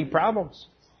have any problems.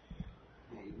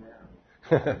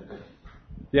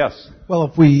 Yes.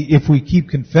 Well, if we keep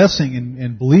confessing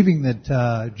and believing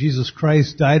that Jesus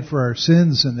Christ died for our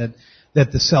sins and that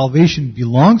that the salvation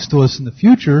belongs to us in the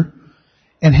future,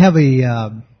 and have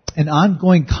an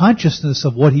ongoing consciousness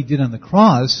of what He did on the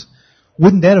cross,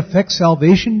 wouldn't that affect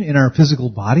salvation in our physical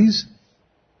bodies?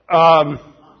 Well,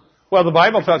 the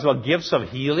Bible talks about gifts of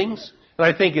healings, and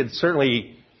I think it's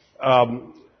certainly,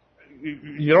 the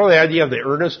idea of the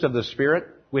earnest of the Spirit.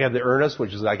 We have the earnest,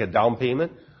 which is like a down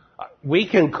payment. We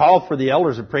can call for the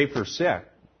elders to pray for sick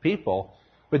people,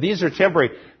 but these are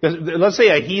temporary. Let's say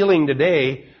a healing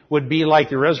today would be like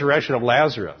the resurrection of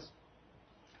Lazarus.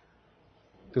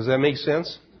 Does that make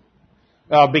sense?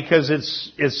 Because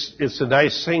it's a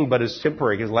nice thing, but it's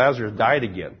temporary because Lazarus died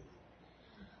again.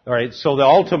 All right, so the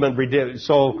ultimate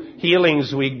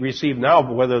healings we receive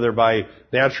now, whether they're by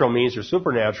natural means or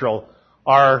supernatural,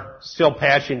 are still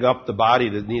patching up the body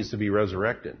that needs to be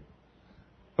resurrected.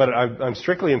 But I'm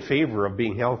strictly in favor of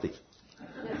being healthy.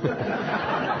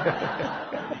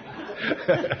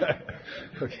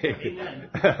 Okay.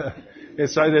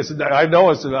 I know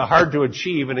it's hard to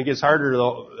achieve, and it gets harder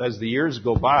as the years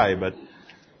go by. But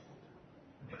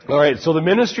all right. So the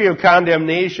ministry of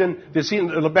condemnation.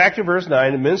 Back to verse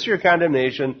 9. The ministry of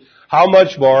condemnation. How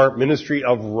much more ministry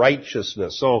of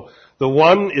righteousness? So the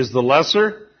one is the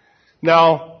lesser.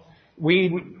 Now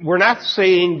we're not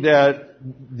saying that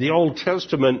the Old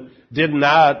Testament did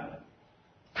not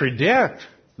predict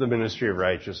the ministry of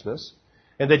righteousness,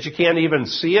 and that you can't even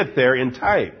see it there in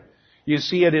type. You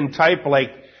see it in type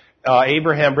like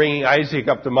Abraham bringing Isaac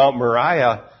up to Mount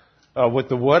Moriah with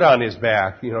the wood on his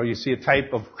back. You see a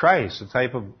type of Christ, a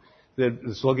type of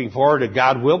that's looking forward to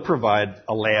God will provide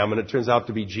a lamb, and it turns out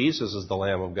to be Jesus as the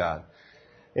Lamb of God.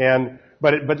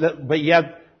 But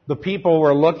yet the people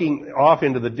were looking off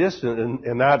into the distance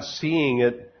and not seeing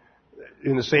it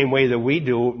in the same way that we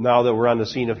do now that we're on the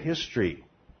scene of history.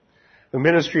 The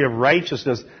ministry of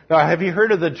righteousness. Now, have you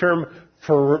heard of the term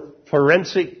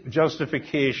forensic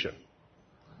justification?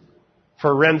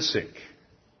 Forensic.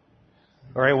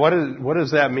 All right, what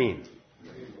does that mean?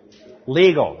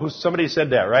 Legal. Somebody said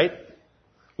that, right?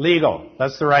 Legal.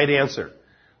 That's the right answer.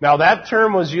 Now, that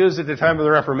term was used at the time of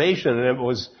the Reformation, and it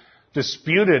was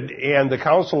disputed, and the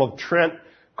Council of Trent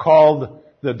called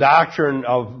the doctrine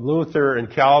of Luther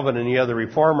and Calvin and the other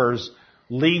reformers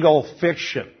legal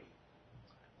fiction.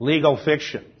 Legal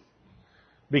fiction.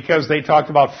 Because they talked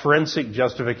about forensic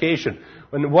justification.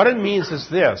 And what it means is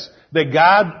this, that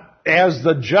God, as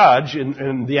the judge,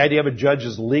 and the idea of a judge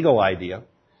is a legal idea,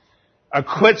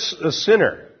 acquits a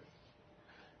sinner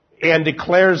and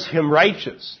declares him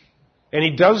righteous. And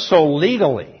He does so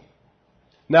legally.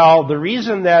 Now, the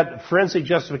reason that forensic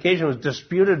justification was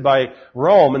disputed by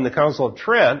Rome in the Council of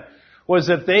Trent was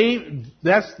that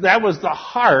that was the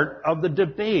heart of the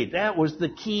debate. That was the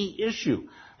key issue.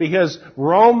 Because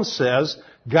Rome says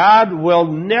God will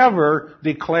never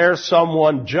declare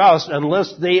someone just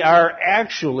unless they are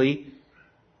actually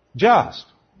just.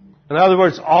 In other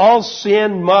words, all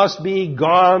sin must be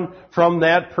gone from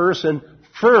that person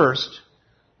first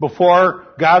before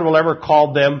God will ever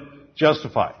call them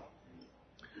justified.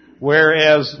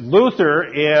 Whereas Luther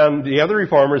and the other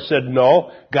reformers said,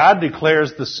 no, God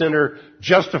declares the sinner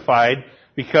justified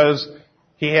because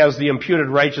he has the imputed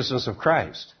righteousness of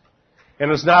Christ.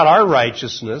 And it's not our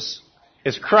righteousness,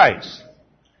 it's Christ.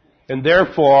 And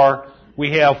therefore,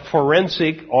 we have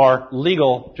forensic or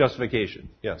legal justification.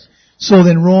 Yes? So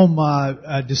then Rome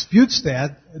disputes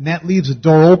that, and that leaves a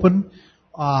door open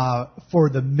for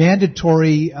the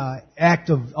mandatory act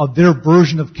of their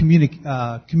version of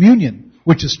communion,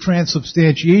 which is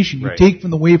transubstantiation. You Right. take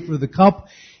from the wafer of the cup,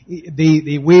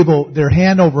 they wave their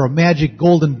hand over a magic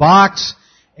golden box,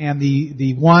 and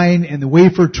the wine and the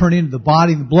wafer turn into the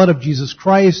body and the blood of Jesus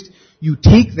Christ. You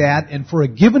take that, and for a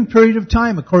given period of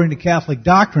time, according to Catholic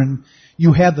doctrine,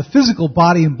 you have the physical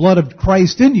body and blood of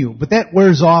Christ in you. But that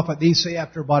wears off, they say,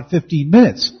 after about 15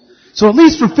 minutes. So at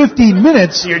least for 15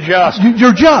 minutes, You're just.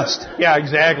 You're just. Yeah,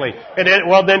 exactly. And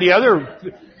then the other,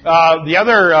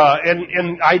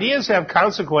 and ideas have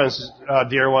consequences,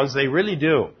 dear ones. They really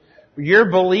do. Your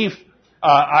belief,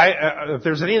 if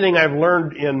there's anything I've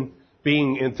learned in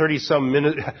being in 30-some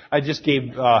minutes, I just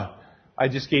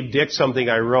gave Dick something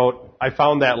I wrote. I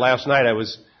found that last night. I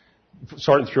was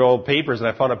sorting through old papers, and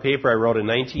I found a paper I wrote in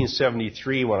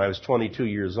 1973 when I was 22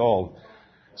 years old.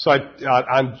 So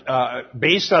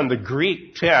based on the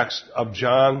Greek text of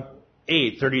John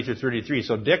 8:30-33.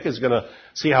 So Dick is going to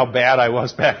see how bad I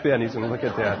was back then. He's going to look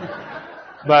at that.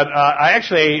 But I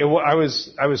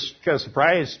was kind of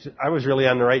surprised. I was really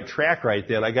on the right track right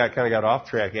then. I kind of got off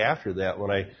track after that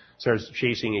when I started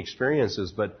chasing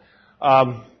experiences. But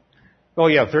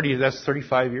that's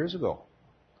 35 years ago.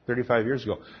 35 years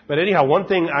ago. But anyhow, one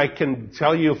thing I can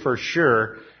tell you for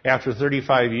sure after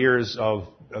 35 years of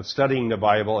studying the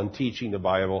Bible and teaching the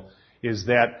Bible is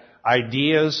that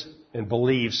ideas and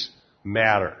beliefs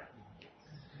matter.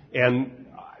 And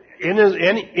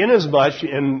in as much,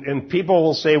 and people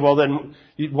will say, well then,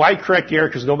 why correct error?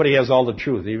 Because nobody has all the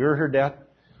truth. Have you ever heard that?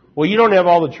 Well, you don't have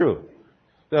all the truth.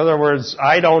 In other words,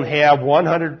 I don't have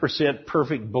 100%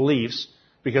 perfect beliefs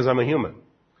because I'm a human.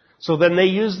 So then they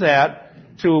use that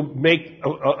to make,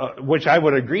 which I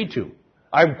would agree to.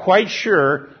 I'm quite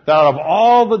sure that out of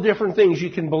all the different things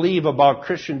you can believe about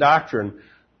Christian doctrine,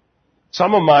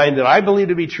 some of mine that I believe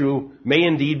to be true may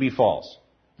indeed be false.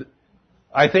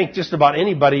 I think just about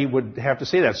anybody would have to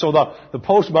say that. So the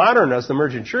postmodernist, the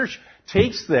emergent church,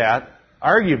 takes that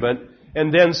argument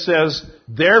and then says,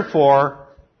 therefore,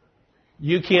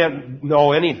 you can't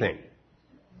know anything.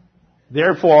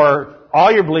 Therefore,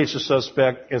 all your beliefs are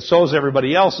suspect, and so is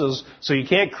everybody else's, so you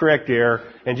can't correct error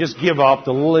and just give up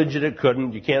the religion it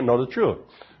couldn't. You can't know the truth.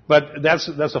 But that's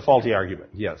a faulty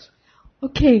argument, yes.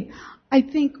 Okay. I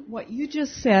think what you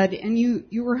just said, and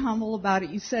you were humble about it,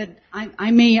 you said,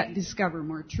 I may discover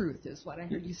more truth, is what I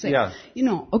heard you say. Yeah.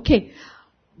 Okay,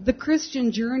 the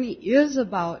Christian journey is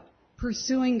about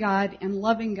pursuing God and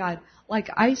loving God. Like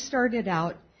I started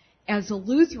out as a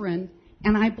Lutheran,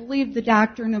 and I believed the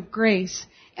doctrine of grace,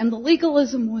 and the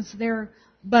legalism was there,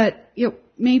 but it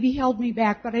maybe held me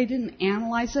back, but I didn't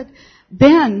analyze it.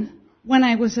 Then, when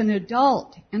I was an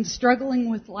adult and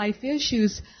struggling with life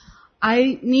issues,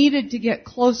 I needed to get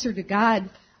closer to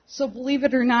God. So believe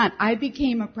it or not, I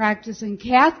became a practicing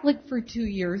Catholic for 2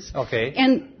 years. Okay.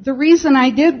 And the reason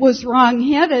I did was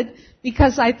wrong-headed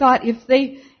because I thought if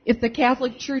the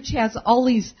Catholic Church has all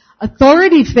these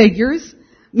authority figures,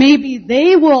 maybe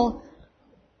they will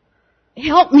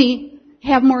help me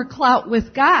have more clout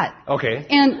with God. Okay.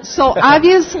 And so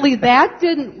obviously that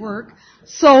didn't work.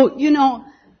 So,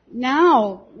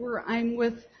 now where I'm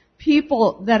with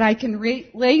people that I can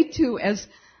relate to as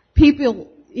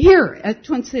people here at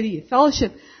Twin City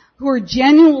Fellowship who are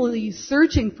genuinely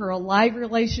searching for a live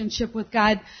relationship with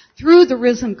God through the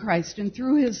risen Christ and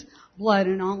through His blood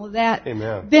and all of that.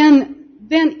 Amen.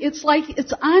 Then it's like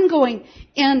it's ongoing,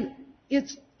 and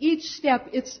it's each step.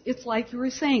 It's like you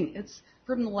were saying. It's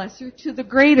from the lesser to the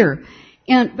greater,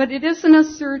 but it isn't a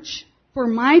search for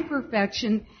my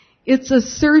perfection. It's a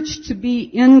search to be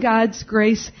in God's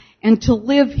grace and to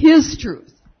live His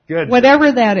truth. Good.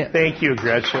 Whatever that is. Thank you,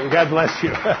 Gretchen. God bless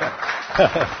you.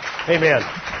 Amen.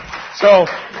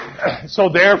 So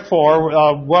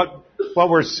therefore, what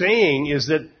we're saying is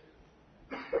that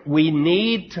we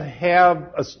need to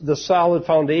have the solid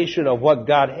foundation of what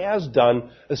God has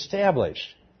done established.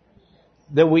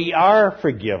 That we are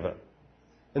forgiven.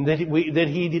 And that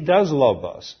He does love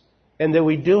us. And that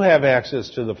we do have access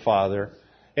to the Father.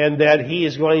 And that He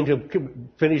is going to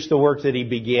finish the work that He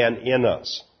began in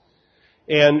us.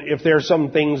 And if there are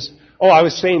some things... I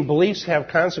was saying beliefs have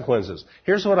consequences.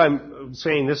 Here's what I'm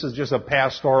saying. This is just a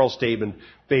pastoral statement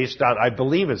based on... I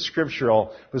believe it's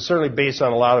scriptural, but certainly based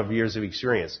on a lot of years of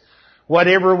experience.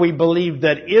 Whatever we believe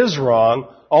that is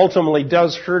wrong ultimately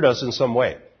does hurt us in some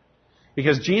way.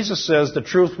 Because Jesus says the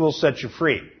truth will set you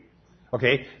free.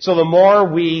 Okay? So the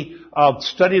more we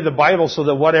study the Bible so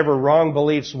that whatever wrong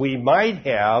beliefs we might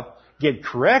have get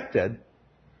corrected,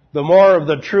 the more of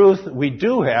the truth we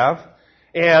do have,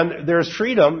 and there's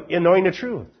freedom in knowing the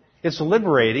truth. It's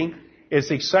liberating,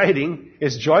 it's exciting,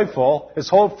 it's joyful, it's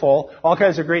hopeful, all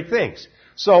kinds of great things.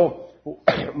 So,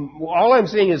 all I'm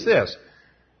saying is this.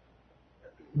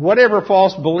 Whatever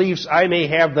false beliefs I may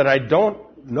have that I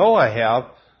don't know I have,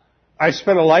 I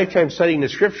spent a lifetime studying the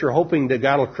Scripture hoping that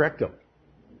God will correct them.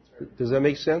 Does that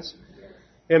make sense?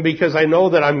 And because I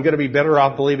know that I'm going to be better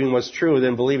off believing what's true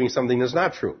than believing something that's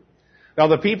not true. Now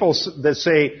the people that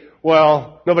say,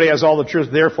 well, nobody has all the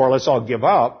truth, therefore let's all give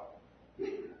up,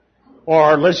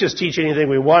 or let's just teach anything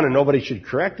we want and nobody should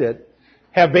correct it,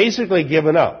 have basically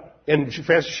given up. And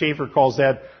Francis Schaeffer calls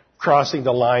that crossing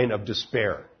the line of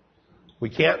despair. We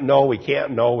can't know,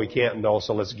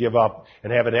 so let's give up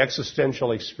and have an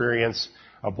existential experience,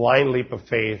 a blind leap of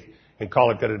faith, and call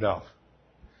it good enough.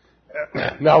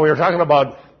 Now, we were talking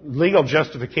about legal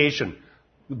justification.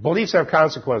 Beliefs have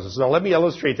consequences. Now, let me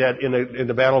illustrate that in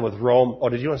the battle with Rome. Oh,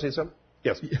 did you want to say something?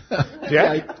 Yes.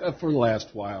 Yeah, for the last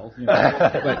while.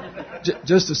 But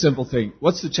just a simple thing.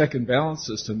 What's the check and balance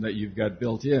system that you've got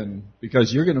built in?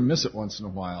 Because you're going to miss it once in a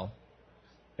while.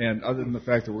 And other than the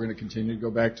fact that we're going to continue to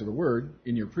go back to the Word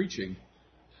in your preaching,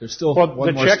 there's still one more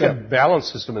step. The check and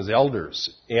balance system is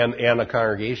elders and a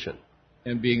congregation.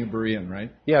 And being a Berean,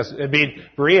 right? Yes, being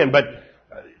Berean, but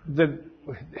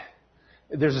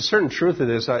there's a certain truth to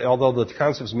this, although the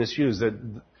concept's misused, that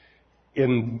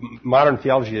in modern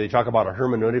theology they talk about a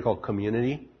hermeneutical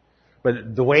community.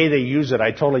 But the way they use it,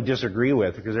 I totally disagree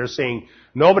with, because they're saying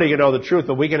nobody can know the truth,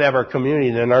 but we can have our community,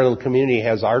 and then our little community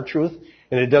has our truth,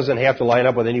 and it doesn't have to line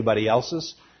up with anybody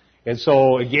else's. And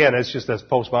so, again, that's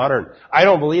postmodern. I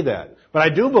don't believe that. But I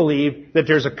do believe that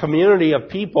there's a community of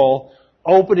people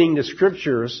opening the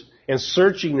Scriptures and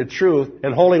searching the truth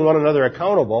and holding one another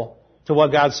accountable to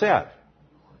what God said.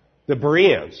 The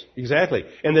Bereans, exactly.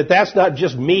 And that's not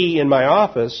just me in my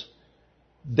office.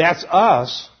 That's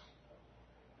us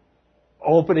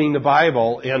opening the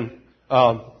Bible and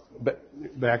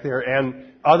back there, and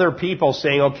other people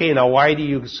saying, okay, now why do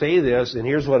you say this? And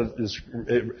here's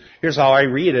here's how I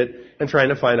read it, and trying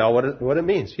to find out what it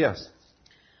means. Yes.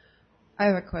 I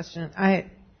have a question.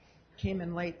 I came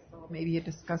in late, so maybe you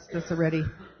discussed this already.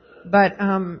 But,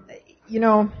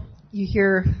 you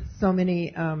hear so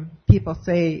many people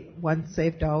say, once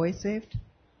saved, always saved.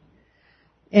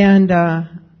 And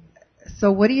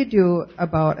so what do you do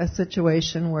about a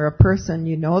situation where a person,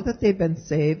 you know that they've been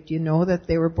saved, you know that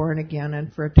they were born again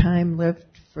and for a time lived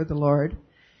for the Lord,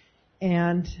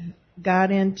 and got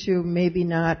into maybe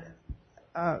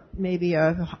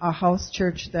a house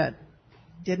church that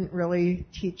didn't really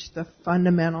teach the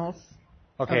fundamentals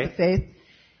of the faith.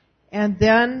 And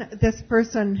then this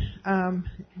person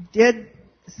did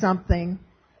something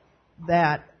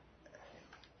that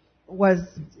was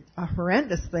a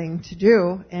horrendous thing to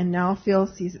do, and now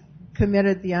feels he's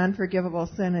committed the unforgivable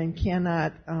sin and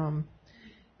cannot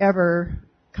ever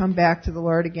come back to the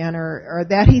Lord again, or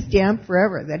that he's damned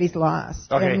forever, that he's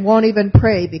lost, and won't even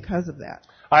pray because of that.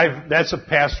 That's a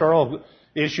pastoral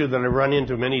issue that I run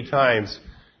into many times.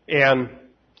 And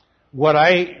what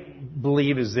I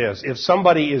believe is this: if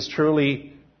somebody is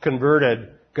truly converted,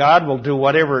 God will do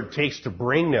whatever it takes to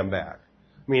bring them back.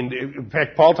 I mean, in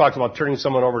fact, Paul talks about turning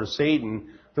someone over to Satan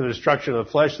for the destruction of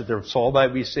the flesh, that their soul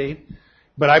might be saved.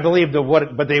 But I believe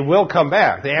but they will come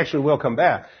back. They actually will come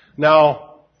back.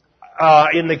 Now,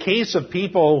 in the case of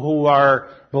people who are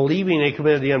believing they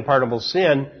committed the unpardonable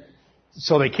sin,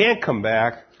 so they can't come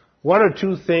back, one or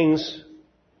two things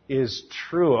is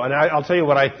true. And I'll tell you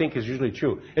what I think is usually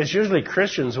true. It's usually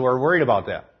Christians who are worried about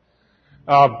that.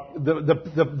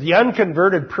 The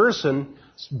unconverted person's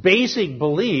basic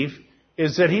belief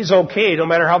is that he's okay no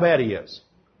matter how bad he is.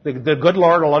 The good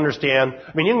Lord will understand.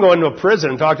 I mean, you can go into a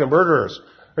prison and talk to murderers.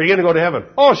 Are you going to go to heaven?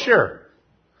 Oh, sure.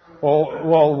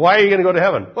 Well, why are you going to go to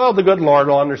heaven? Well, the good Lord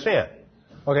will understand.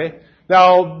 Okay?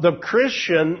 Now, the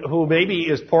Christian who maybe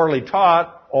is poorly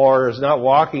taught or is not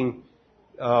walking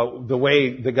the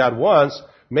way that God wants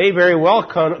may very well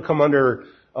come under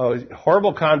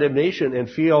horrible condemnation and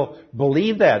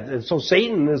believe that. And so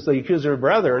Satan is the accuser of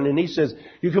brethren, and he says,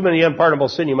 you commit the unpardonable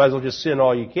sin, you might as well just sin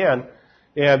all you can,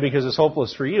 and because it's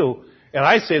hopeless for you. And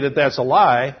I say that that's a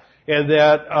lie, and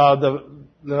that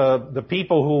the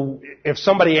people who, if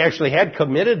somebody actually had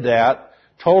committed that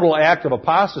total act of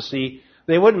apostasy,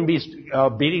 they wouldn't be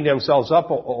beating themselves up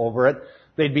over it.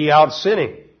 They'd be out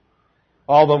sinning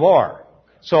all the more.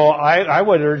 So I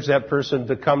would urge that person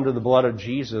to come to the blood of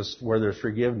Jesus where there's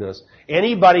forgiveness.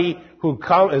 Anybody who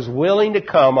is willing to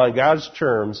come on God's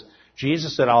terms,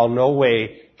 Jesus said, I'll no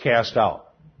way cast out.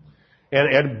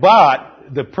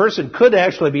 But the person could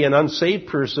actually be an unsaved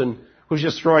person who's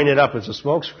just throwing it up as a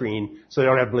smokescreen so they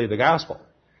don't have to believe the gospel.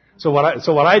 So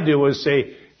what I do is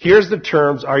say, here's the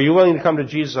terms. Are you willing to come to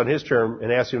Jesus on his term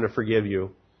and ask him to forgive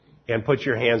you? And put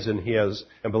your hands in his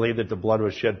and believe that the blood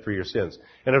was shed for your sins.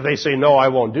 And if they say, no, I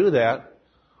won't do that,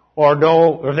 or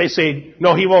if they say,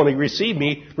 no, he won't receive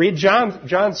me, read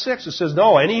John 6. It says,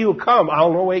 no, any who come,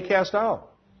 I'll no way cast out.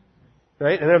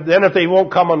 Right? And if they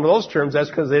won't come under those terms, that's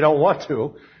because they don't want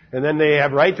to. And then they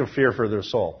have right to fear for their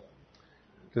soul.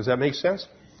 Does that make sense?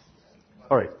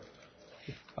 All right.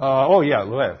 Yeah,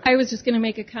 Luann. I was just going to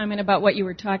make a comment about what you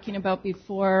were talking about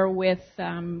before with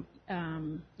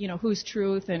whose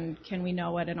truth and can we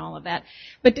know it and all of that.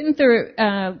 But didn't there,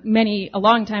 a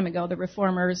long time ago, the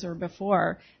Reformers or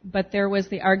before, but there was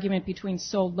the argument between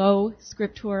solo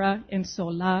scriptura and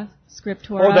sola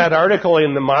scriptura. Oh, that article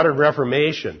in the Modern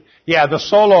Reformation. Yeah, the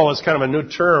solo is kind of a new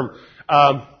term.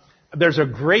 There's a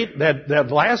great, that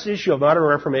last issue of Modern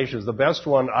Reformation is the best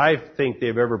one I think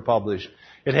they've ever published.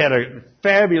 It had a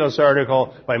fabulous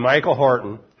article by Michael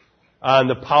Horton on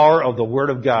the power of the Word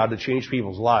of God to change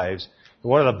people's lives.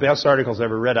 One of the best articles I've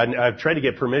ever read. I've tried to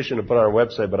get permission to put on our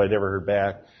website, but I never heard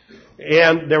back.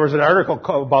 And there was an article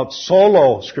about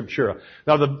sola scriptura.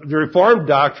 Now, the Reformed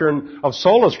doctrine of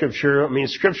sola scriptura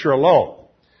means Scripture alone.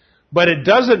 But it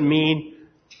doesn't mean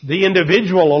the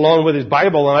individual alone with his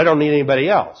Bible and I don't need anybody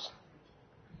else.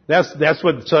 That's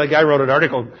what, so the guy wrote an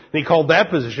article, and he called that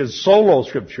position solo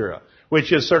scriptura,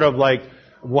 which is sort of like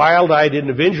wild-eyed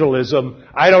individualism.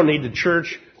 I don't need the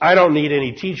church. I don't need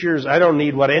any teachers. I don't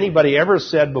need what anybody ever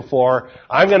said before.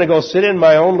 I'm going to go sit in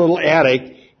my own little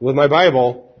attic with my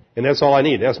Bible, and that's all I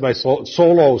need. That's my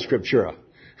solo scriptura.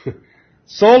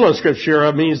 Solo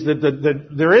scriptura means that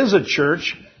there is a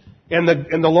church, and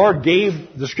the Lord gave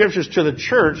the scriptures to the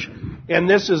church, and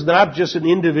this is not just an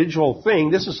individual thing.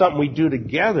 This is something we do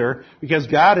together because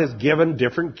God has given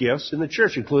different gifts in the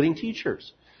church, including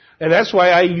teachers. And that's why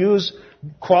I use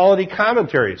quality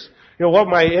commentaries. You know, what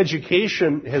my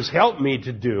education has helped me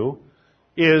to do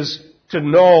is to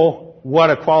know what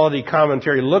a quality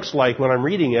commentary looks like when I'm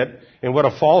reading it and what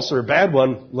a false or bad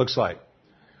one looks like.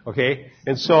 Okay?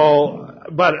 And so,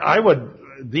 but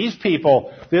these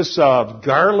people, this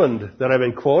Garland that I've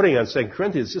been quoting on 2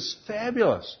 Corinthians is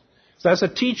fabulous. So that's a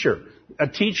teacher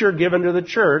given to the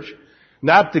church,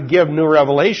 not to give new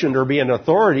revelation or be an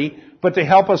authority, but to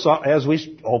help us as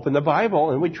we open the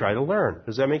Bible and we try to learn.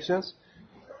 Does that make sense?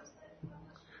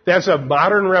 That's a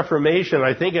modern Reformation.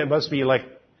 I think it must be like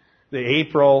the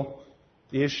April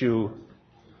issue.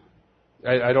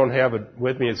 I don't have it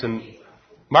with me. It's in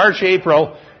March,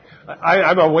 April.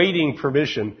 I'm awaiting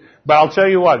permission. But I'll tell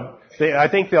you what, I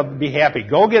think they'll be happy.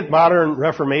 Go get Modern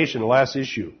Reformation, the last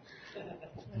issue.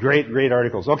 Great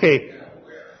articles. Okay.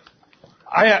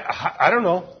 I don't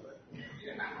know.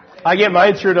 I get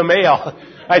mine through the mail.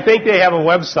 I think they have a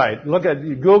website.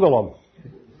 Google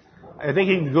them. I think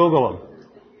you can Google them.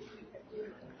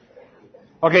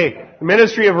 Okay,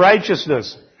 Ministry of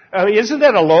Righteousness. I mean, isn't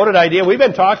that a loaded idea? We've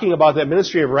been talking about that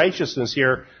Ministry of Righteousness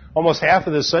here almost half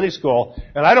of this Sunday school,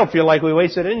 and I don't feel like we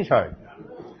wasted any time.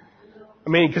 I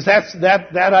mean, because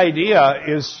that idea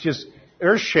is just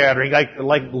earth-shattering.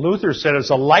 Like Luther said,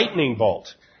 it's a lightning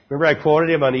bolt. Remember I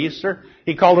quoted him on Easter?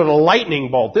 He called it a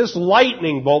lightning bolt. This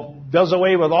lightning bolt does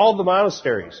away with all the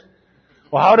monasteries.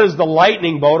 Well, how does the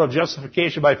lightning bolt of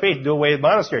justification by faith do away with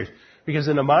monasteries? Because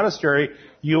in a monastery,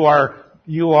 you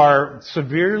are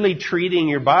severely treating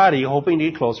your body, hoping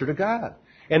to get closer to God,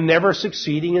 and never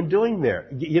succeeding in doing there.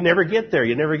 You never get there.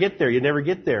 You never get there. You never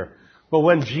get there. But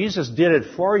when Jesus did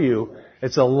it for you,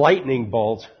 it's a lightning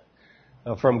bolt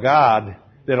from God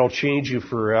that'll change you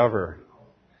forever.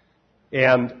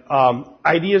 And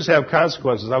ideas have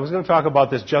consequences. I was going to talk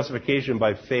about this justification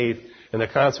by faith and the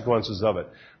consequences of it.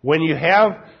 When you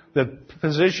have the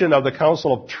position of the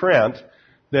Council of Trent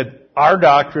that our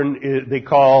doctrine they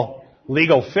call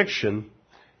legal fiction,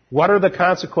 what are the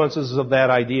consequences of that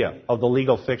idea, of the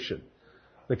legal fiction?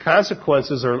 The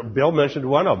consequences are, Bill mentioned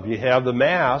one of them. You have the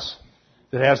Mass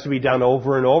that has to be done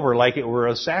over and over like it were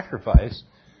a sacrifice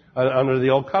under the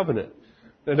Old Covenant.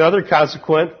 Another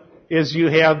consequence is you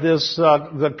have this,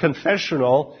 the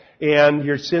confessional, and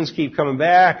your sins keep coming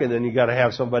back, and then you got to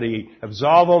have somebody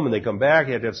absolve them, and they come back,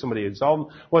 you have to have somebody absolve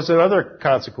them. What's another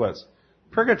consequence?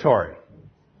 Purgatory.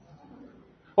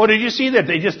 Oh, did you see that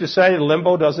they just decided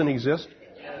limbo doesn't exist?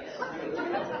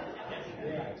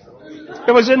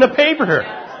 It was in the paper here.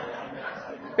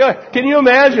 Yeah, can you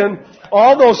imagine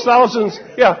all those thousands,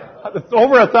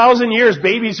 over 1,000 years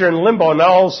babies are in limbo, and now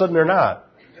all of a sudden they're not.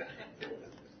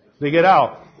 They get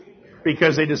out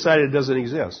because they decided it doesn't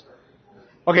exist.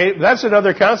 Okay, that's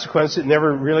another consequence that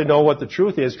never really know what the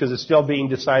truth is because it's still being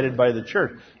decided by the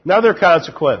church. Another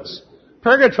consequence,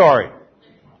 purgatory.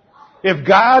 If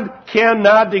God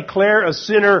cannot declare a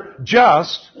sinner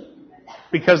just,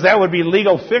 because that would be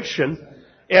legal fiction,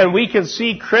 and we can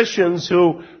see Christians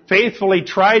who faithfully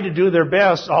tried to do their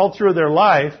best all through their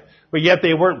life, but yet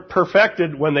they weren't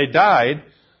perfected when they died,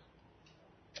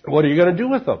 what are you going to do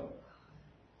with them?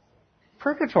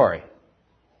 Purgatory.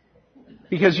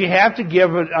 Because you have to give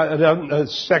a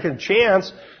second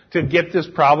chance to get this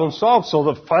problem solved so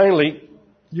that finally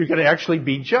you can actually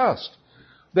be just.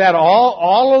 That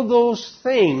all of those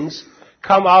things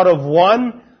come out of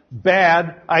one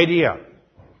bad idea.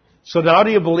 So now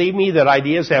do you believe me that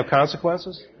ideas have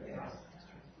consequences?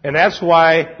 And that's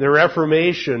why the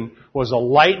Reformation was a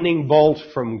lightning bolt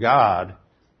from God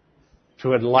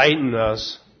to enlighten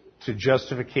us to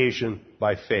justification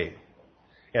by faith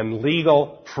and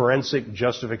legal forensic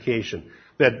justification.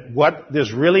 That what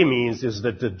this really means is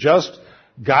that the just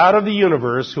God of the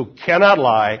universe, who cannot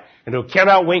lie and who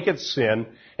cannot wink at sin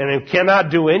and who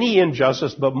cannot do any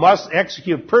injustice but must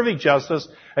execute perfect justice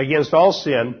against all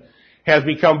sin, has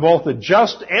become both the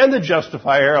just and the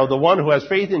justifier of the one who has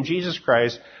faith in Jesus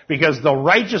Christ, because the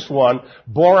righteous one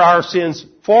bore our sins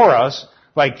for us,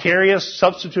 vicarious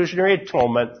substitutionary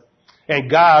atonement, and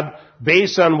God,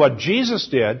 based on what Jesus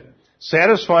did,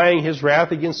 satisfying his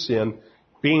wrath against sin,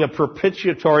 being a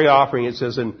propitiatory offering, it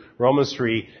says in Romans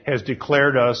 3, has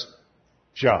declared us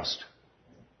just.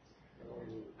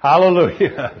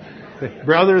 Hallelujah.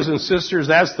 Brothers and sisters,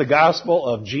 that's the gospel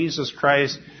of Jesus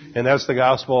Christ, and that's the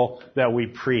gospel that we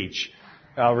preach.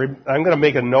 I'm going to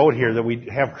make a note here that we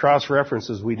have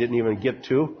cross-references we didn't even get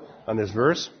to on this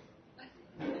verse.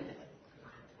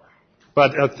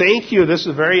 But thank you. This is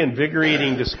a very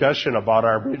invigorating discussion about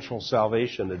our mutual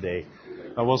salvation today.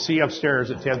 We'll see you upstairs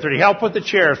at 10:30. Help with the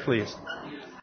chairs, please.